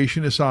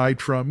conversation,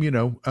 aside from,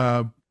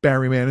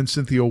 Barry Mann and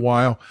Cynthia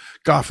Weil,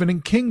 Goffin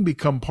and King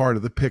become part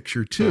of the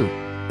picture too.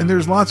 And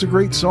there's lots of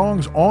great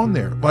songs on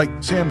there, like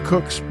Sam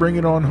Cooke's Bring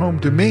It On Home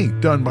to Me,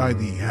 done by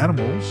the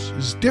Animals,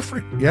 is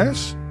different,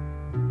 yes?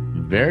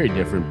 Very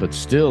different, but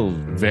still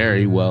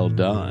very well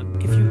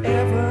done. If you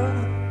ever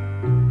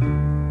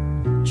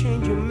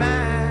change your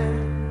mind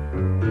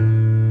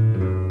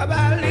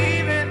about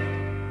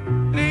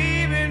leaving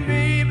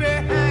me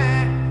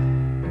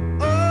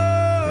behind,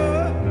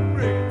 oh,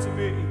 bring it to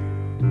me.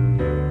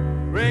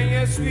 Bring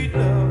your sweet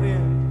love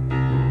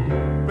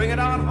in. Bring it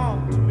on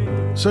home to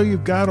me. So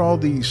you've got all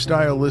these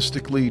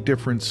stylistically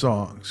different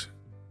songs.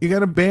 You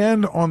got a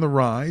band on the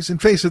rise,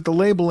 and face it, the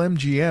label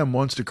MGM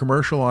wants to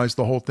commercialize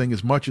the whole thing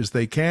as much as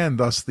they can,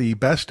 thus the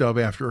best of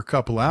after a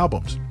couple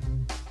albums.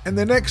 And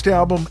the next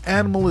album,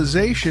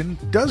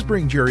 Animalization, does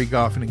bring Gerry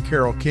Goffin and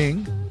Carole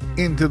King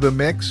into the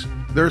mix.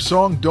 Their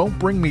song Don't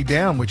Bring Me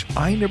Down, which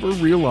I never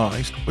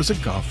realized was a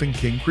Goffin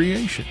King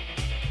creation.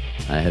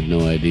 I had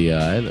no idea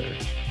either.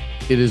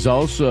 It is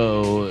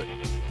also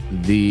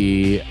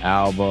the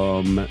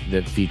album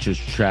that features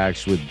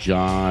tracks with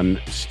John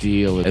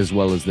Steele as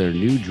well as their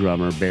new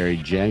drummer Barry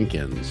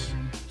Jenkins.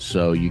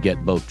 So you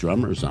get both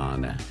drummers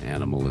on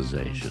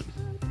Animalization.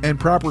 And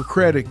proper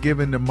credit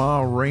given to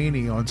Ma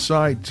Rainey on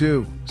side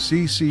 2,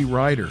 C.C.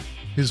 Ryder.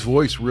 His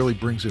voice really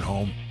brings it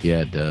home.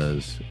 Yeah, it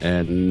does.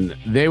 And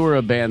they were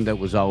a band that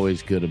was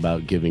always good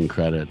about giving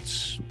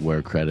credits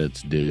where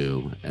credit's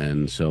due.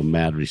 And so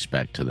mad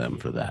respect to them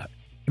for that.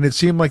 And it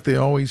seemed like they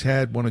always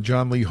had one of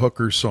John Lee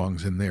Hooker's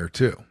songs in there,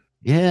 too.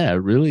 Yeah, it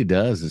really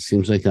does. It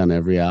seems like on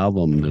every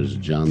album there's a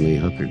John Lee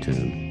Hooker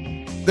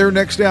tune. Their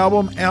next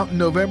album, out in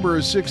November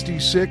of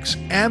 '66,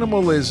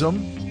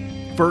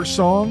 Animalism. First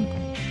song,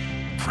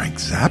 Frank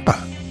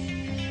Zappa.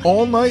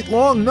 All Night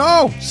Long.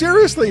 No,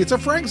 seriously, it's a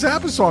Frank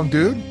Zappa song,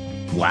 dude.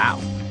 Wow.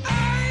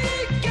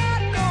 I ain't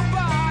got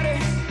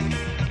nobody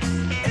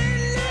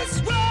in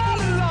this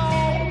world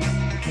alone.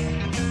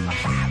 I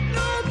have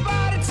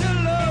nobody to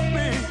love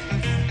me.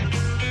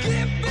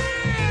 Give me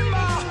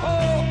my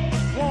heart.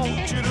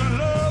 Want you to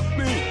love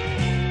me.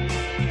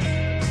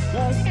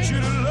 Want you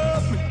to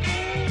love me.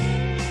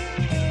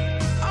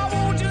 I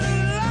want you to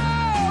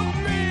love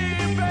me,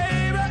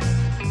 baby.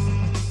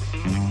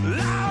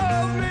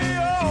 Love me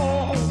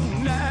all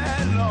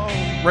night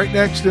long. Right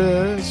next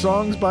to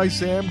songs by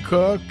Sam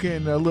Cooke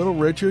and Little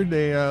Richard,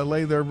 they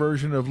lay their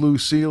version of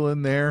Lucille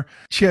in there.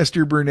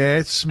 Chester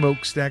Burnett,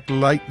 Smokestack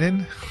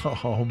Lightning.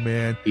 Oh,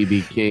 man.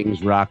 B.B.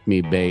 King's Rock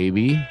Me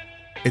Baby.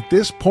 At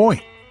this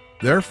point,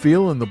 they're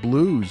feeling the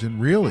blues and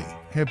really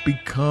have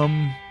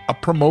become a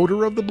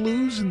promoter of the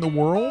blues in the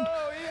world.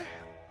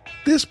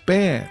 This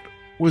band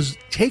was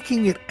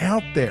taking it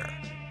out there.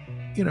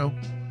 You know,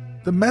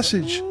 the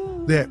message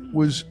that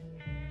was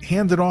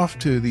handed off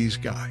to these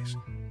guys.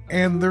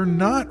 And they're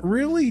not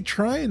really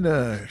trying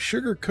to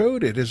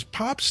sugarcoat it as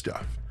pop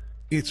stuff.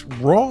 It's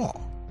raw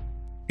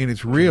and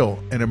it's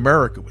real, and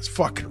America was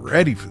fucking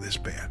ready for this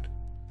band.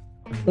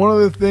 One of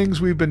the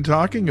things we've been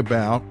talking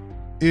about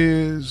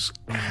is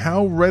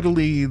how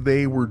readily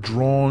they were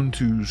drawn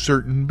to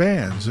certain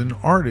bands and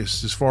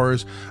artists as far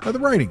as the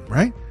writing,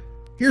 right?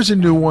 Here's a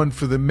new one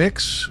for the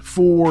mix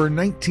for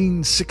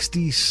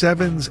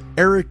 1967's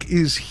Eric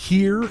Is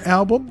Here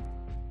album.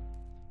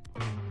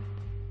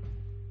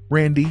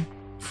 Randy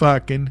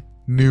fucking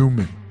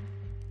Newman.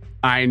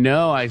 I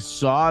know, I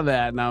saw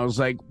that and I was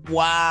like,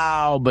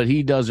 wow, but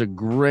he does a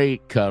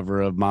great cover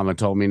of Mama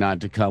Told Me Not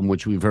to Come,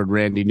 which we've heard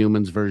Randy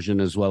Newman's version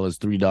as well as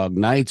Three Dog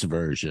Night's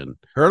version.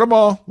 Heard them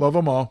all, love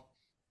them all.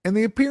 And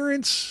the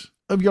appearance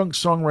of young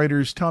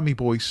songwriters Tommy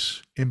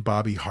Boyce and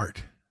Bobby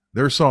Hart.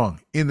 Their song,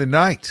 In the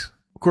Night.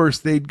 Of course,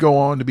 they'd go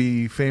on to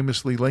be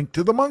famously linked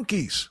to the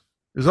Monkees.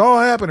 It was all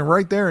happening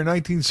right there in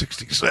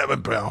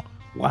 1967, pal.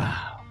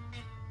 Wow.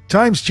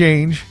 Times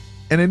change,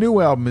 and a new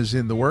album is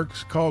in the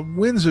works called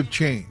Winds of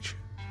Change.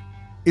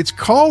 It's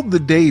called the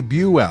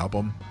debut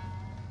album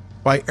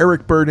by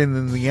Eric Burdon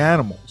and the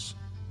Animals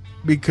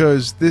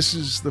because this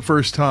is the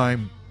first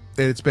time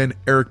that it's been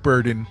Eric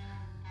Burdon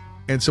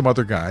and some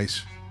other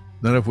guys,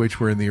 none of which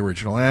were in the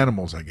original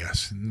Animals, I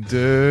guess. And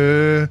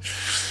this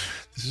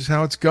is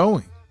how it's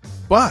going.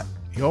 But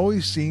he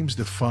always seems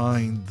to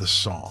find the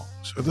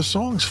songs, or the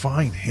songs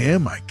find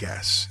him, I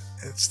guess.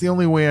 It's the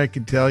only way I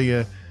can tell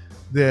you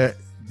that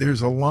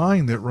there's a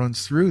line that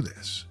runs through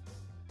this.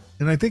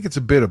 And I think it's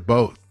a bit of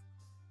both.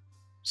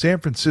 San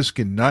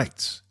Franciscan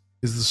Nights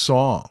is the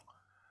song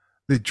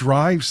that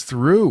drives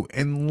through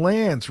and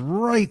lands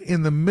right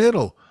in the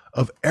middle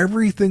of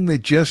everything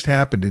that just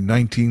happened in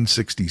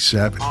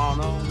 1967. On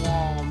a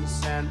warm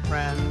San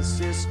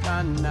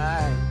Francisco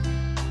night,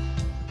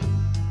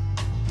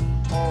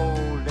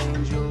 old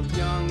angel,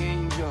 young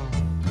angel,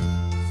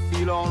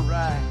 feel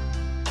alright.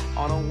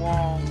 On a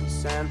warm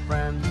San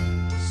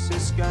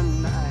Francisco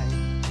night,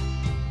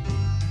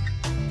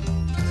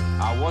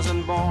 I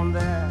wasn't born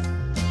there.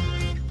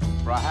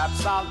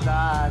 Perhaps I'll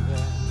die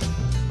there.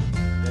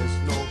 There's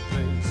no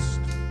place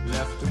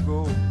left to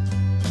go.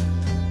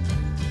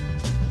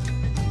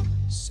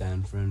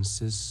 San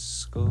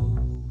Francisco.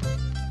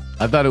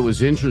 I thought it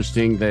was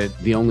interesting that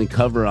the only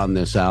cover on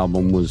this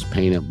album was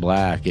Paint It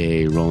Black,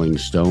 a Rolling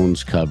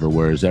Stones cover,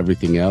 whereas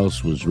everything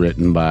else was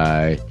written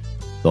by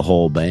the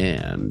whole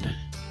band.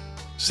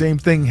 Same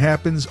thing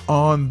happens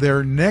on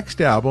their next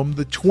album,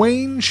 The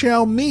Twain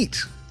Shall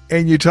Meet.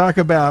 And you talk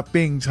about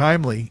being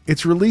timely.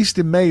 It's released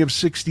in May of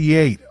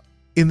 '68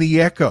 in the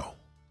echo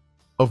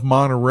of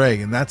Monterey,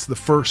 and that's the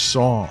first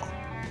song.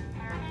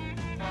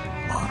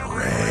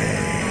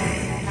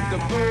 Monterey.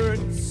 The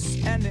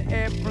birds and the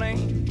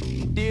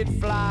airplane did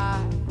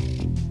fly.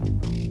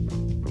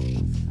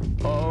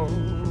 Oh,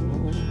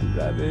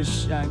 Ravi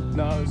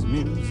Shankar's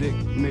music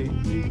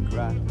made me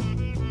cry.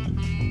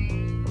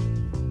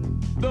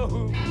 The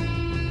Who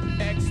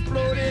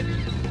exploded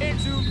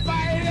into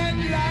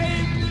violent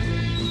light.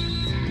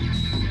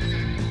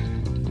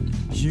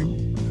 Hugh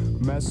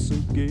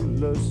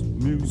Massagala's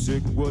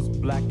music was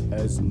black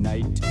as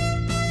night.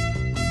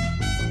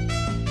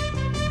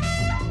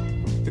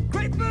 The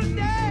Grateful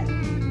Dead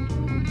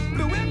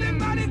blew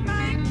everybody's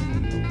mind.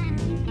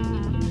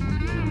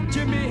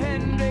 Jimi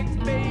Hendrix,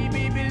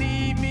 baby,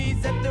 believe me,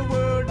 set the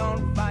world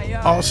on fire.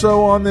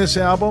 Also on this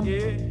album,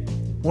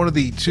 one of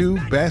the two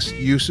best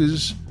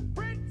uses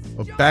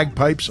of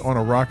bagpipes on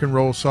a rock and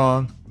roll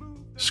song,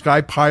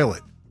 Sky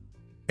Pilot,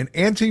 an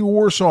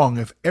anti-war song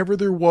if ever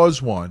there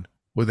was one,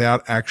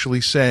 without actually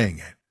saying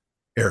it.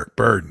 Eric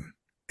Burdon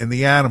and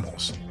the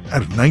Animals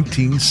out of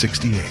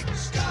 1968.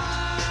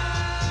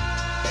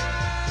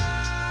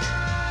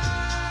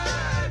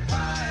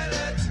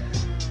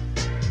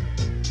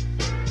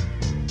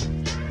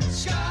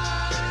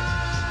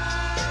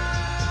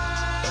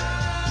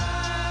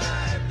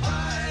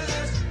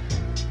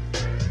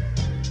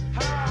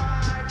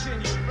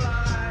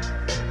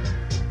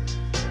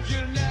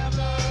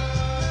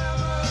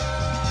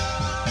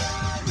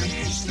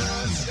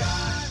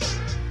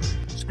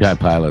 Sky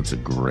Pilot's a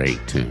great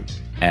tune.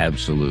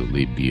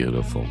 Absolutely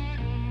beautiful.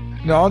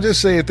 Now, I'll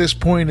just say at this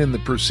point in the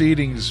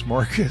proceedings,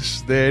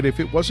 Marcus, that if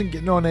it wasn't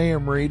getting on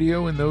AM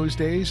radio in those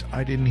days,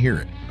 I didn't hear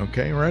it,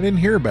 okay? Or I didn't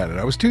hear about it.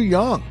 I was too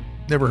young.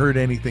 Never heard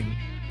anything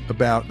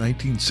about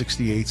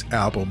 1968's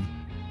album,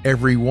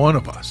 Every One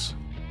of Us.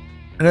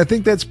 And I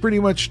think that's pretty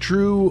much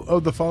true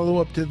of the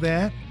follow-up to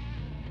that,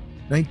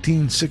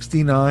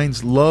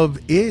 1969's Love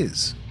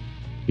Is.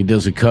 He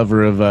does a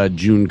cover of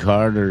June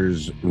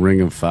Carter's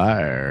Ring of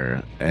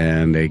Fire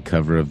and a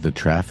cover of the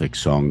Traffic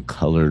song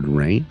Colored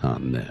Rain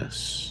on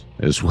this,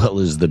 as well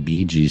as the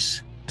Bee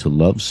Gees' To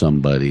Love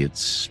Somebody.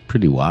 It's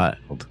pretty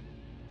wild.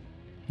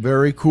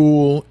 Very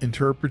cool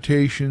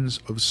interpretations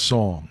of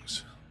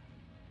songs.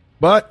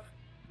 But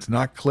it's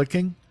not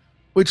clicking,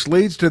 which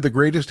leads to the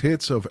greatest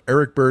hits of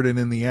Eric Burdon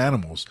and the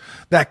Animals.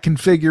 That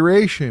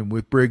configuration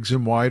with Briggs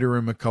and Wider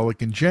and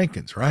McCulloch and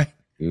Jenkins, right?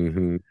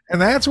 Mm-hmm.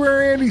 And that's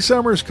where Andy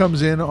Summers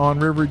comes in on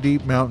River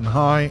Deep Mountain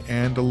High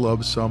and To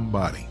Love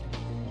Somebody.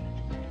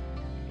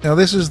 Now,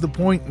 this is the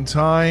point in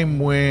time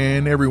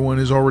when everyone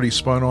has already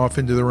spun off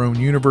into their own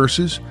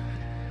universes,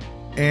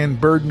 and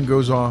Burdon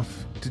goes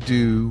off to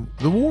do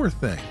the war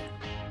thing.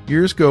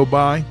 Years go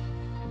by,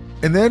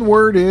 and then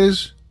word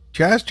is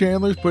Chas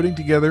Chandler's putting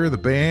together the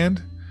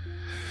band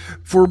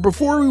for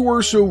Before We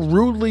Were So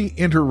Rudely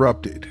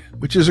Interrupted,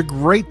 which is a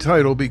great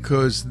title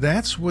because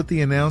that's what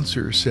the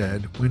announcer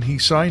said when he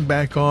signed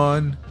back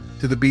on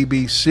to the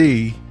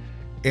BBC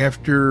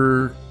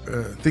after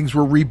things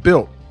were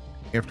rebuilt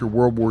after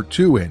World War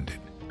II ended.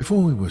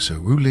 Before we were so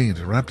rudely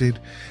interrupted,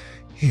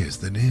 here's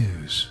the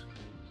news.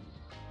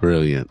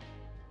 Brilliant.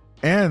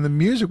 And the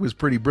music was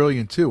pretty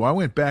brilliant too. I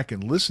went back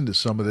and listened to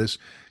some of this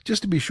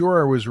just to be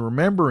sure I was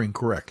remembering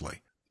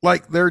correctly.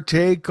 Like their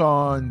take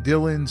on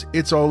Dylan's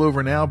It's All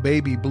Over Now,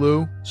 Baby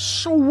Blue.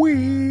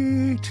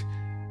 Sweet.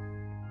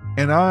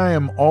 And I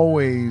am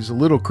always a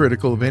little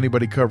critical of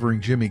anybody covering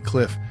Jimmy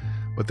Cliff,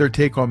 but their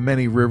take on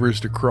Many Rivers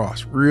to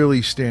Cross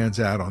really stands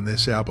out on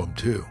this album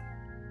too.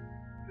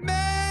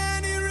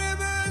 Many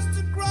rivers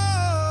to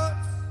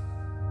cross,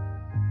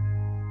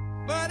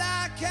 but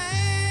I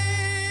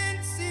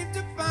can't seem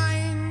to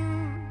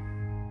find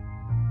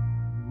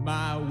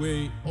my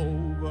way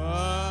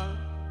over.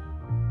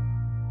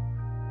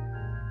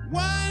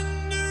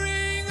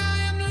 Wondering I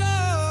am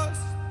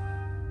lost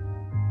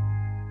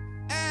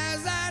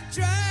as I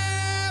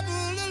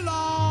travel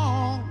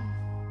along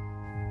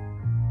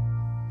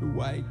the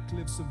white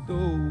cliffs of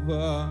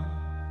Dover.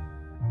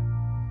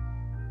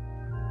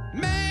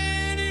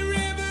 Many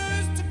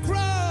rivers to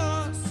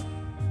cross,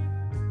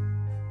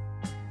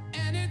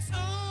 and it's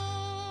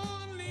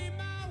only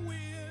my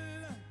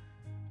will.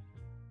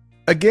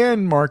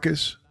 Again,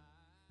 Marcus,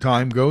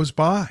 time goes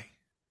by.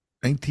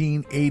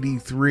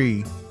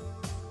 1983.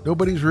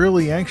 Nobody's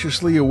really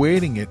anxiously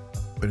awaiting it,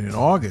 but in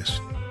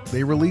August,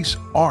 they release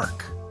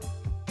Ark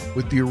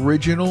with the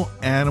original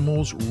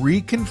Animals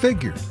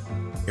reconfigured.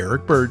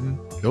 Eric Burdon,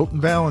 Hilton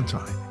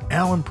Valentine,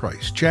 Alan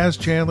Price, Chas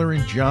Chandler,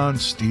 and John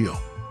Steele.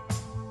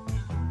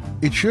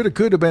 It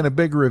could have been a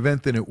bigger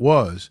event than it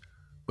was,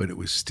 but it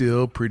was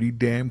still pretty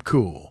damn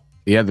cool.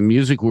 Yeah, the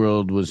music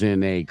world was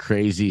in a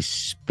crazy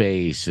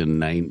space in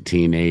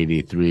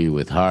 1983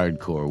 with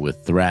hardcore,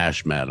 with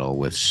thrash metal,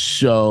 with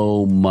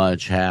so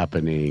much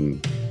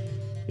happening.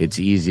 It's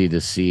easy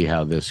to see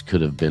how this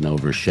could have been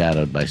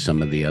overshadowed by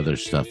some of the other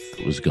stuff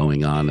that was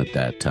going on at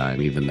that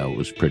time, even though it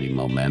was pretty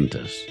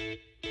momentous.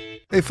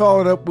 They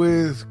followed up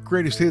with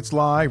Greatest Hits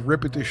Live,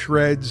 Rip It to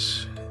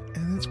Shreds,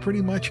 and that's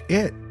pretty much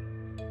it.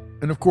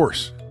 And of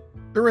course,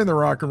 they're in the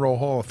Rock and Roll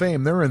Hall of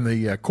Fame. They're in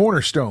the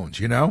cornerstones,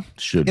 you know?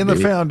 Should in be. the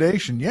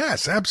foundation.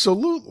 Yes,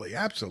 absolutely.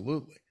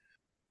 Absolutely.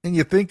 And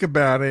you think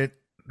about it,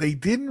 they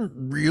didn't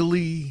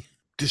really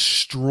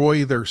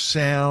destroy their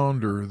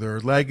sound or their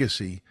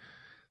legacy.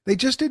 They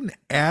just didn't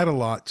add a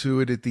lot to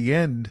it at the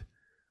end,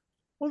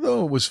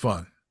 although it was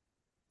fun.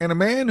 And a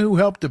man who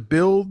helped to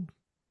build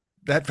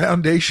that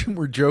foundation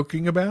we're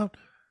joking about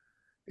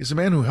is a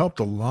man who helped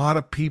a lot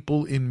of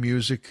people in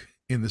music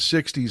in the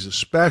 60s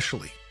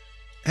especially.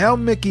 How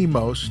Mickie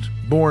Most,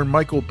 born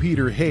Michael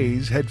Peter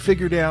Hayes, had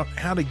figured out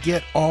how to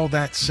get all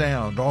that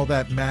sound, all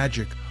that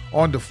magic,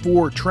 onto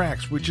 4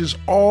 tracks, which is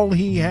all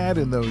he had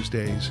in those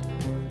days.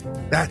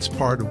 That's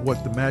part of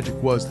what the magic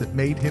was that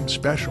made him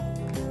special.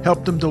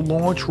 Helped him to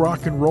launch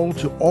rock and roll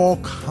to all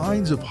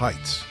kinds of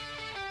heights.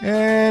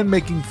 And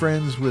making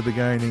friends with a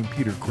guy named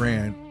Peter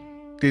Grant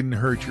didn't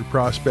hurt your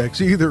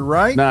prospects either,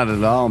 right? Not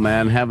at all,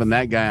 man. Having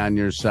that guy on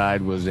your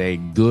side was a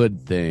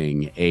good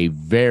thing, a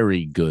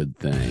very good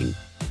thing.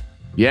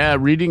 Yeah,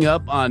 reading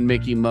up on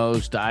Mickie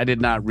Most, I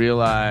did not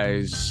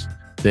realize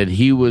that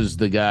he was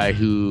the guy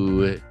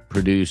who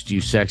produced You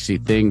Sexy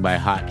Thing by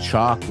Hot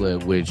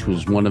Chocolate, which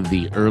was one of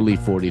the early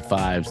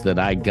 45s that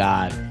I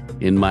got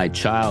in my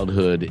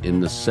childhood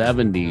in the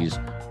 70s.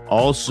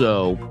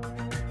 Also,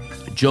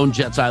 Joan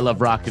Jett's I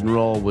Love Rock and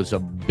Roll was a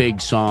big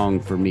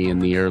song for me in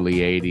the early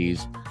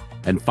 80s.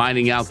 And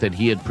finding out that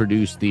he had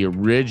produced the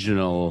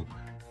original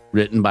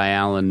written by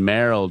Alan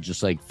Merrill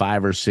just like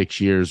 5 or 6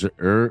 years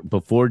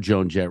before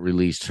Joan Jett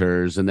released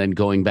hers, and then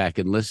going back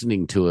and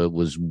listening to it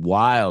was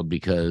wild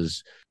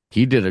because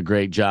he did a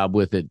great job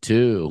with it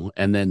too.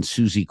 And then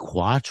Suzi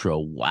Quatro,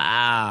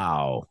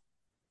 wow.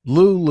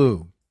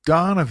 Lulu,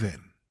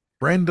 Donovan,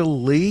 Brenda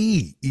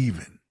Lee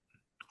even.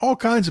 All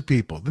kinds of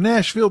people. The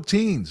Nashville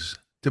Teens,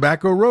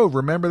 Tobacco Road,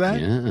 remember that?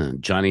 Yeah,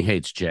 Johnny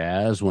Hates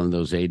Jazz, one of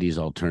those 80s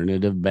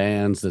alternative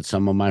bands that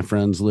some of my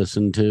friends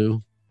listened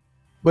to.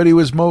 But he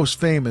was most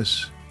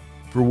famous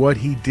for what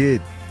he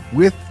did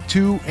with,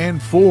 to,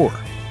 and for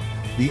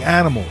the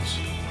Animals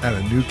out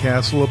of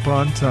Newcastle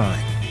upon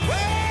Tyne.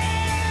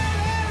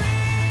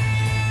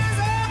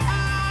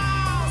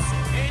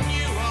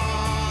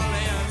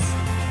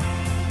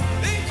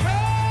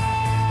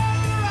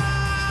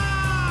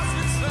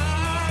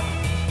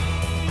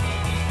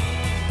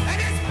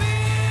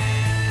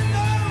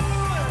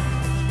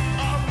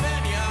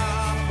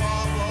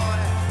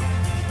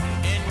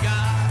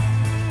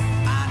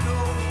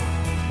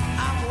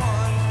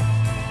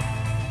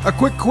 A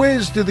quick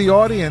quiz to the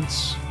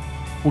audience.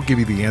 We'll give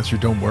you the answer.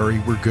 Don't worry.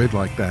 We're good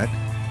like that.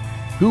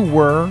 Who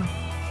were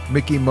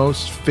Mickie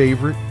Most's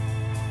favorite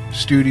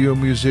studio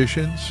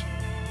musicians?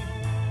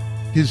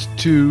 His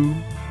 2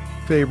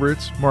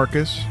 favorites,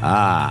 Marcus?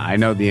 I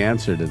know the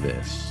answer to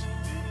this.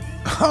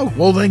 Oh,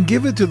 well, then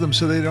give it to them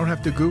so they don't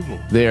have to Google.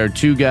 They are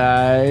 2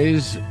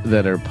 guys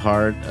that are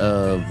part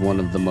of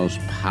one of the most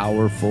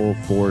powerful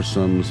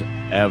foursomes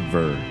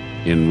ever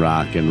in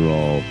rock and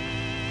roll.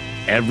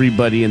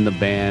 Everybody in the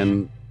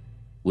band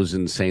was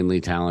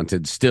insanely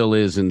talented, still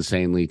is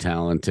insanely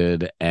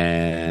talented,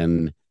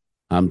 and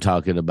I'm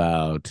talking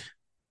about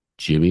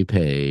Jimmy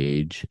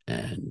Page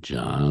and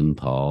John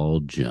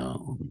Paul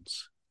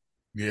Jones.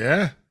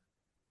 Yeah.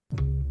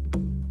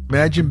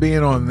 Imagine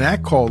being on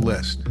that call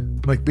list,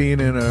 like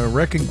being in a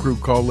Wrecking Crew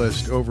call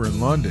list over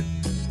in London.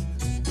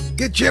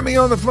 Get Jimmy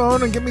on the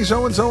phone and give me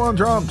so-and-so on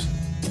drums.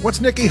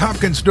 What's Nicky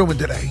Hopkins doing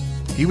today?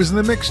 He was in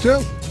the mix too.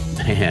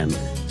 Man,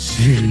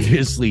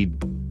 seriously,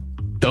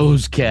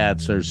 those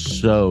cats are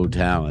so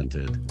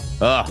talented.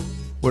 Ugh.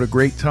 What a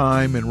great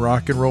time in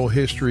rock and roll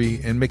history,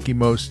 and Mickie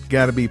Most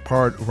got to be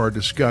part of our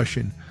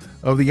discussion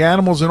of the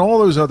Animals and all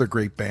those other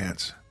great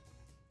bands.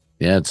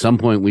 Yeah, at some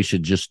point we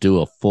should just do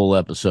a full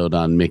episode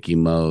on Mickie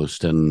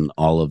Most and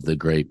all of the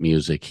great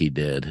music he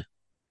did.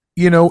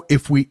 You know,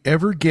 if we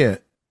ever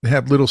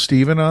have Little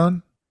Steven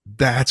on,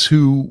 that's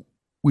who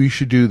we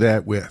should do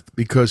that with,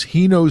 because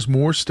he knows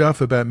more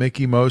stuff about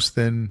Mickie Most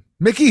than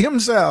Mickey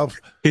himself.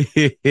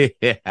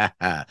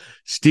 Little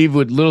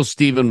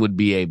Steven would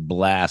be a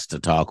blast to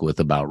talk with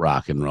about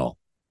rock and roll.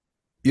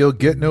 You'll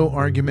get no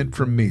argument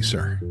from me,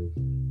 sir.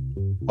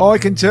 All I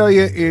can tell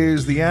you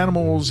is the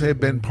Animals have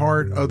been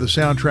part of the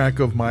soundtrack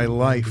of my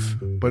life,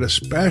 but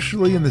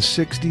especially in the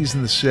 60s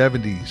and the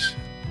 70s.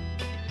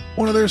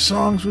 One of their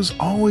songs was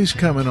always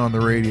coming on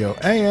the radio,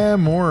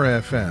 AM or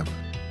FM.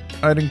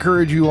 I'd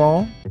encourage you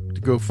all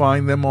to go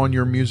find them on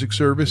your music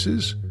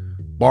services,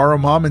 borrow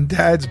Mom and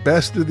Dad's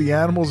Best of the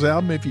Animals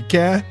album if you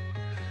can,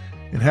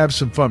 and have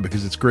some fun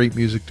because it's great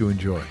music to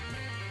enjoy.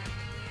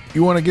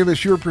 You want to give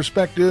us your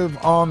perspective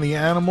on the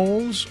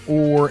animals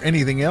or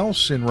anything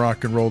else in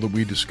rock and roll that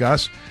we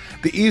discuss?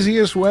 The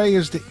easiest way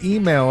is to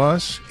email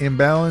us,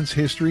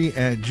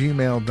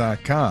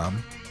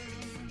 imbalancehistory@gmail.com.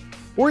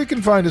 Or you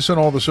can find us on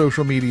all the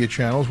social media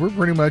channels. We're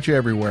pretty much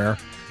everywhere.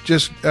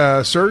 Just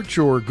search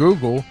or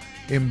Google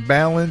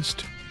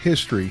Imbalanced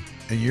History,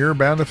 and you're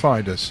bound to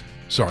find us.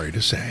 Sorry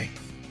to say.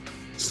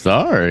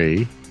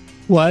 Sorry?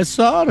 Why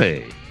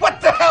sorry? What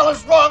the hell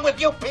is wrong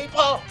with you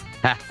people?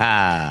 Ha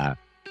ha.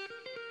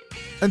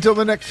 Until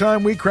the next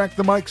time we crack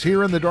the mics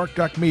here in the Dark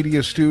Duck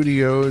Media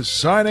Studios,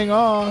 signing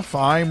off,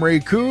 I'm Ray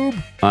Koob.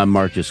 I'm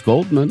Marcus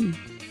Goldman.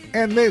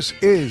 And this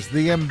is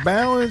the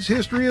Imbalanced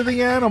History of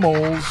the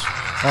Animals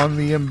on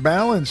the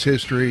Imbalanced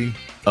History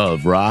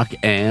of Rock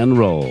and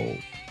Roll.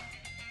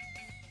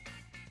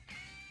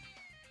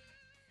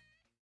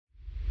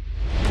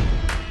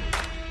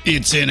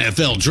 It's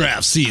NFL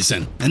draft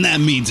season, and that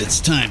means it's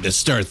time to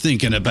start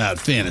thinking about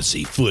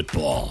fantasy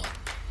football.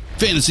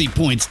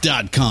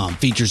 FantasyPoints.com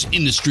features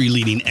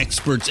industry-leading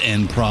experts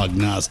and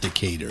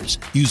prognosticators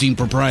using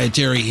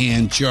proprietary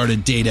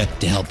hand-charted data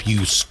to help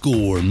you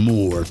score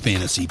more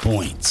fantasy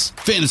points.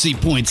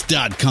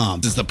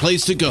 FantasyPoints.com is the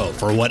place to go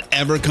for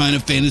whatever kind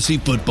of fantasy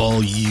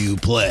football you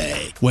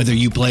play. Whether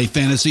you play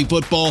fantasy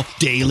football,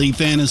 daily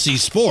fantasy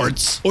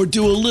sports, or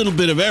do a little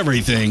bit of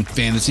everything,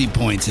 Fantasy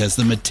Points has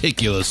the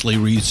meticulously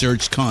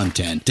researched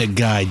content to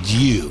guide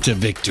you to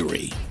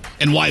victory.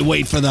 And why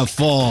wait for the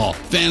fall?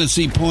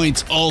 Fantasy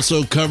Points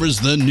also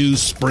covers the new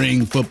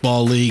spring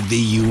football league,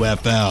 the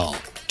UFL.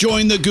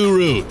 Join the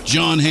guru,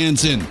 John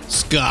Hansen,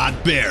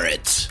 Scott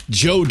Barrett,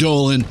 Joe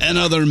Dolan, and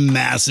other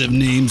massive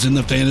names in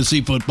the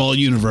fantasy football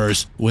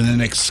universe with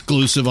an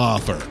exclusive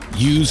offer.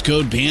 Use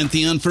code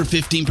Pantheon for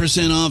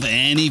 15% off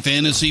any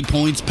Fantasy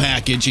Points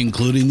package,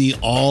 including the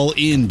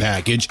all-in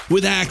package,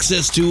 with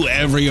access to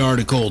every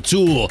article,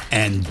 tool,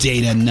 and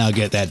data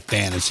nugget that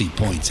Fantasy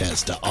Points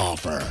has to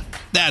offer.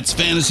 That's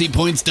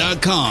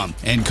FantasyPoints.com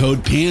and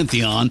code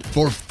Pantheon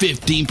for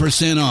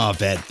 15%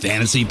 off at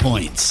Fantasy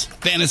Points.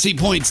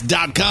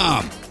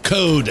 FantasyPoints.com,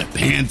 code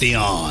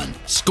Pantheon.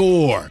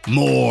 Score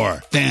more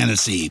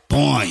fantasy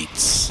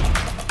points.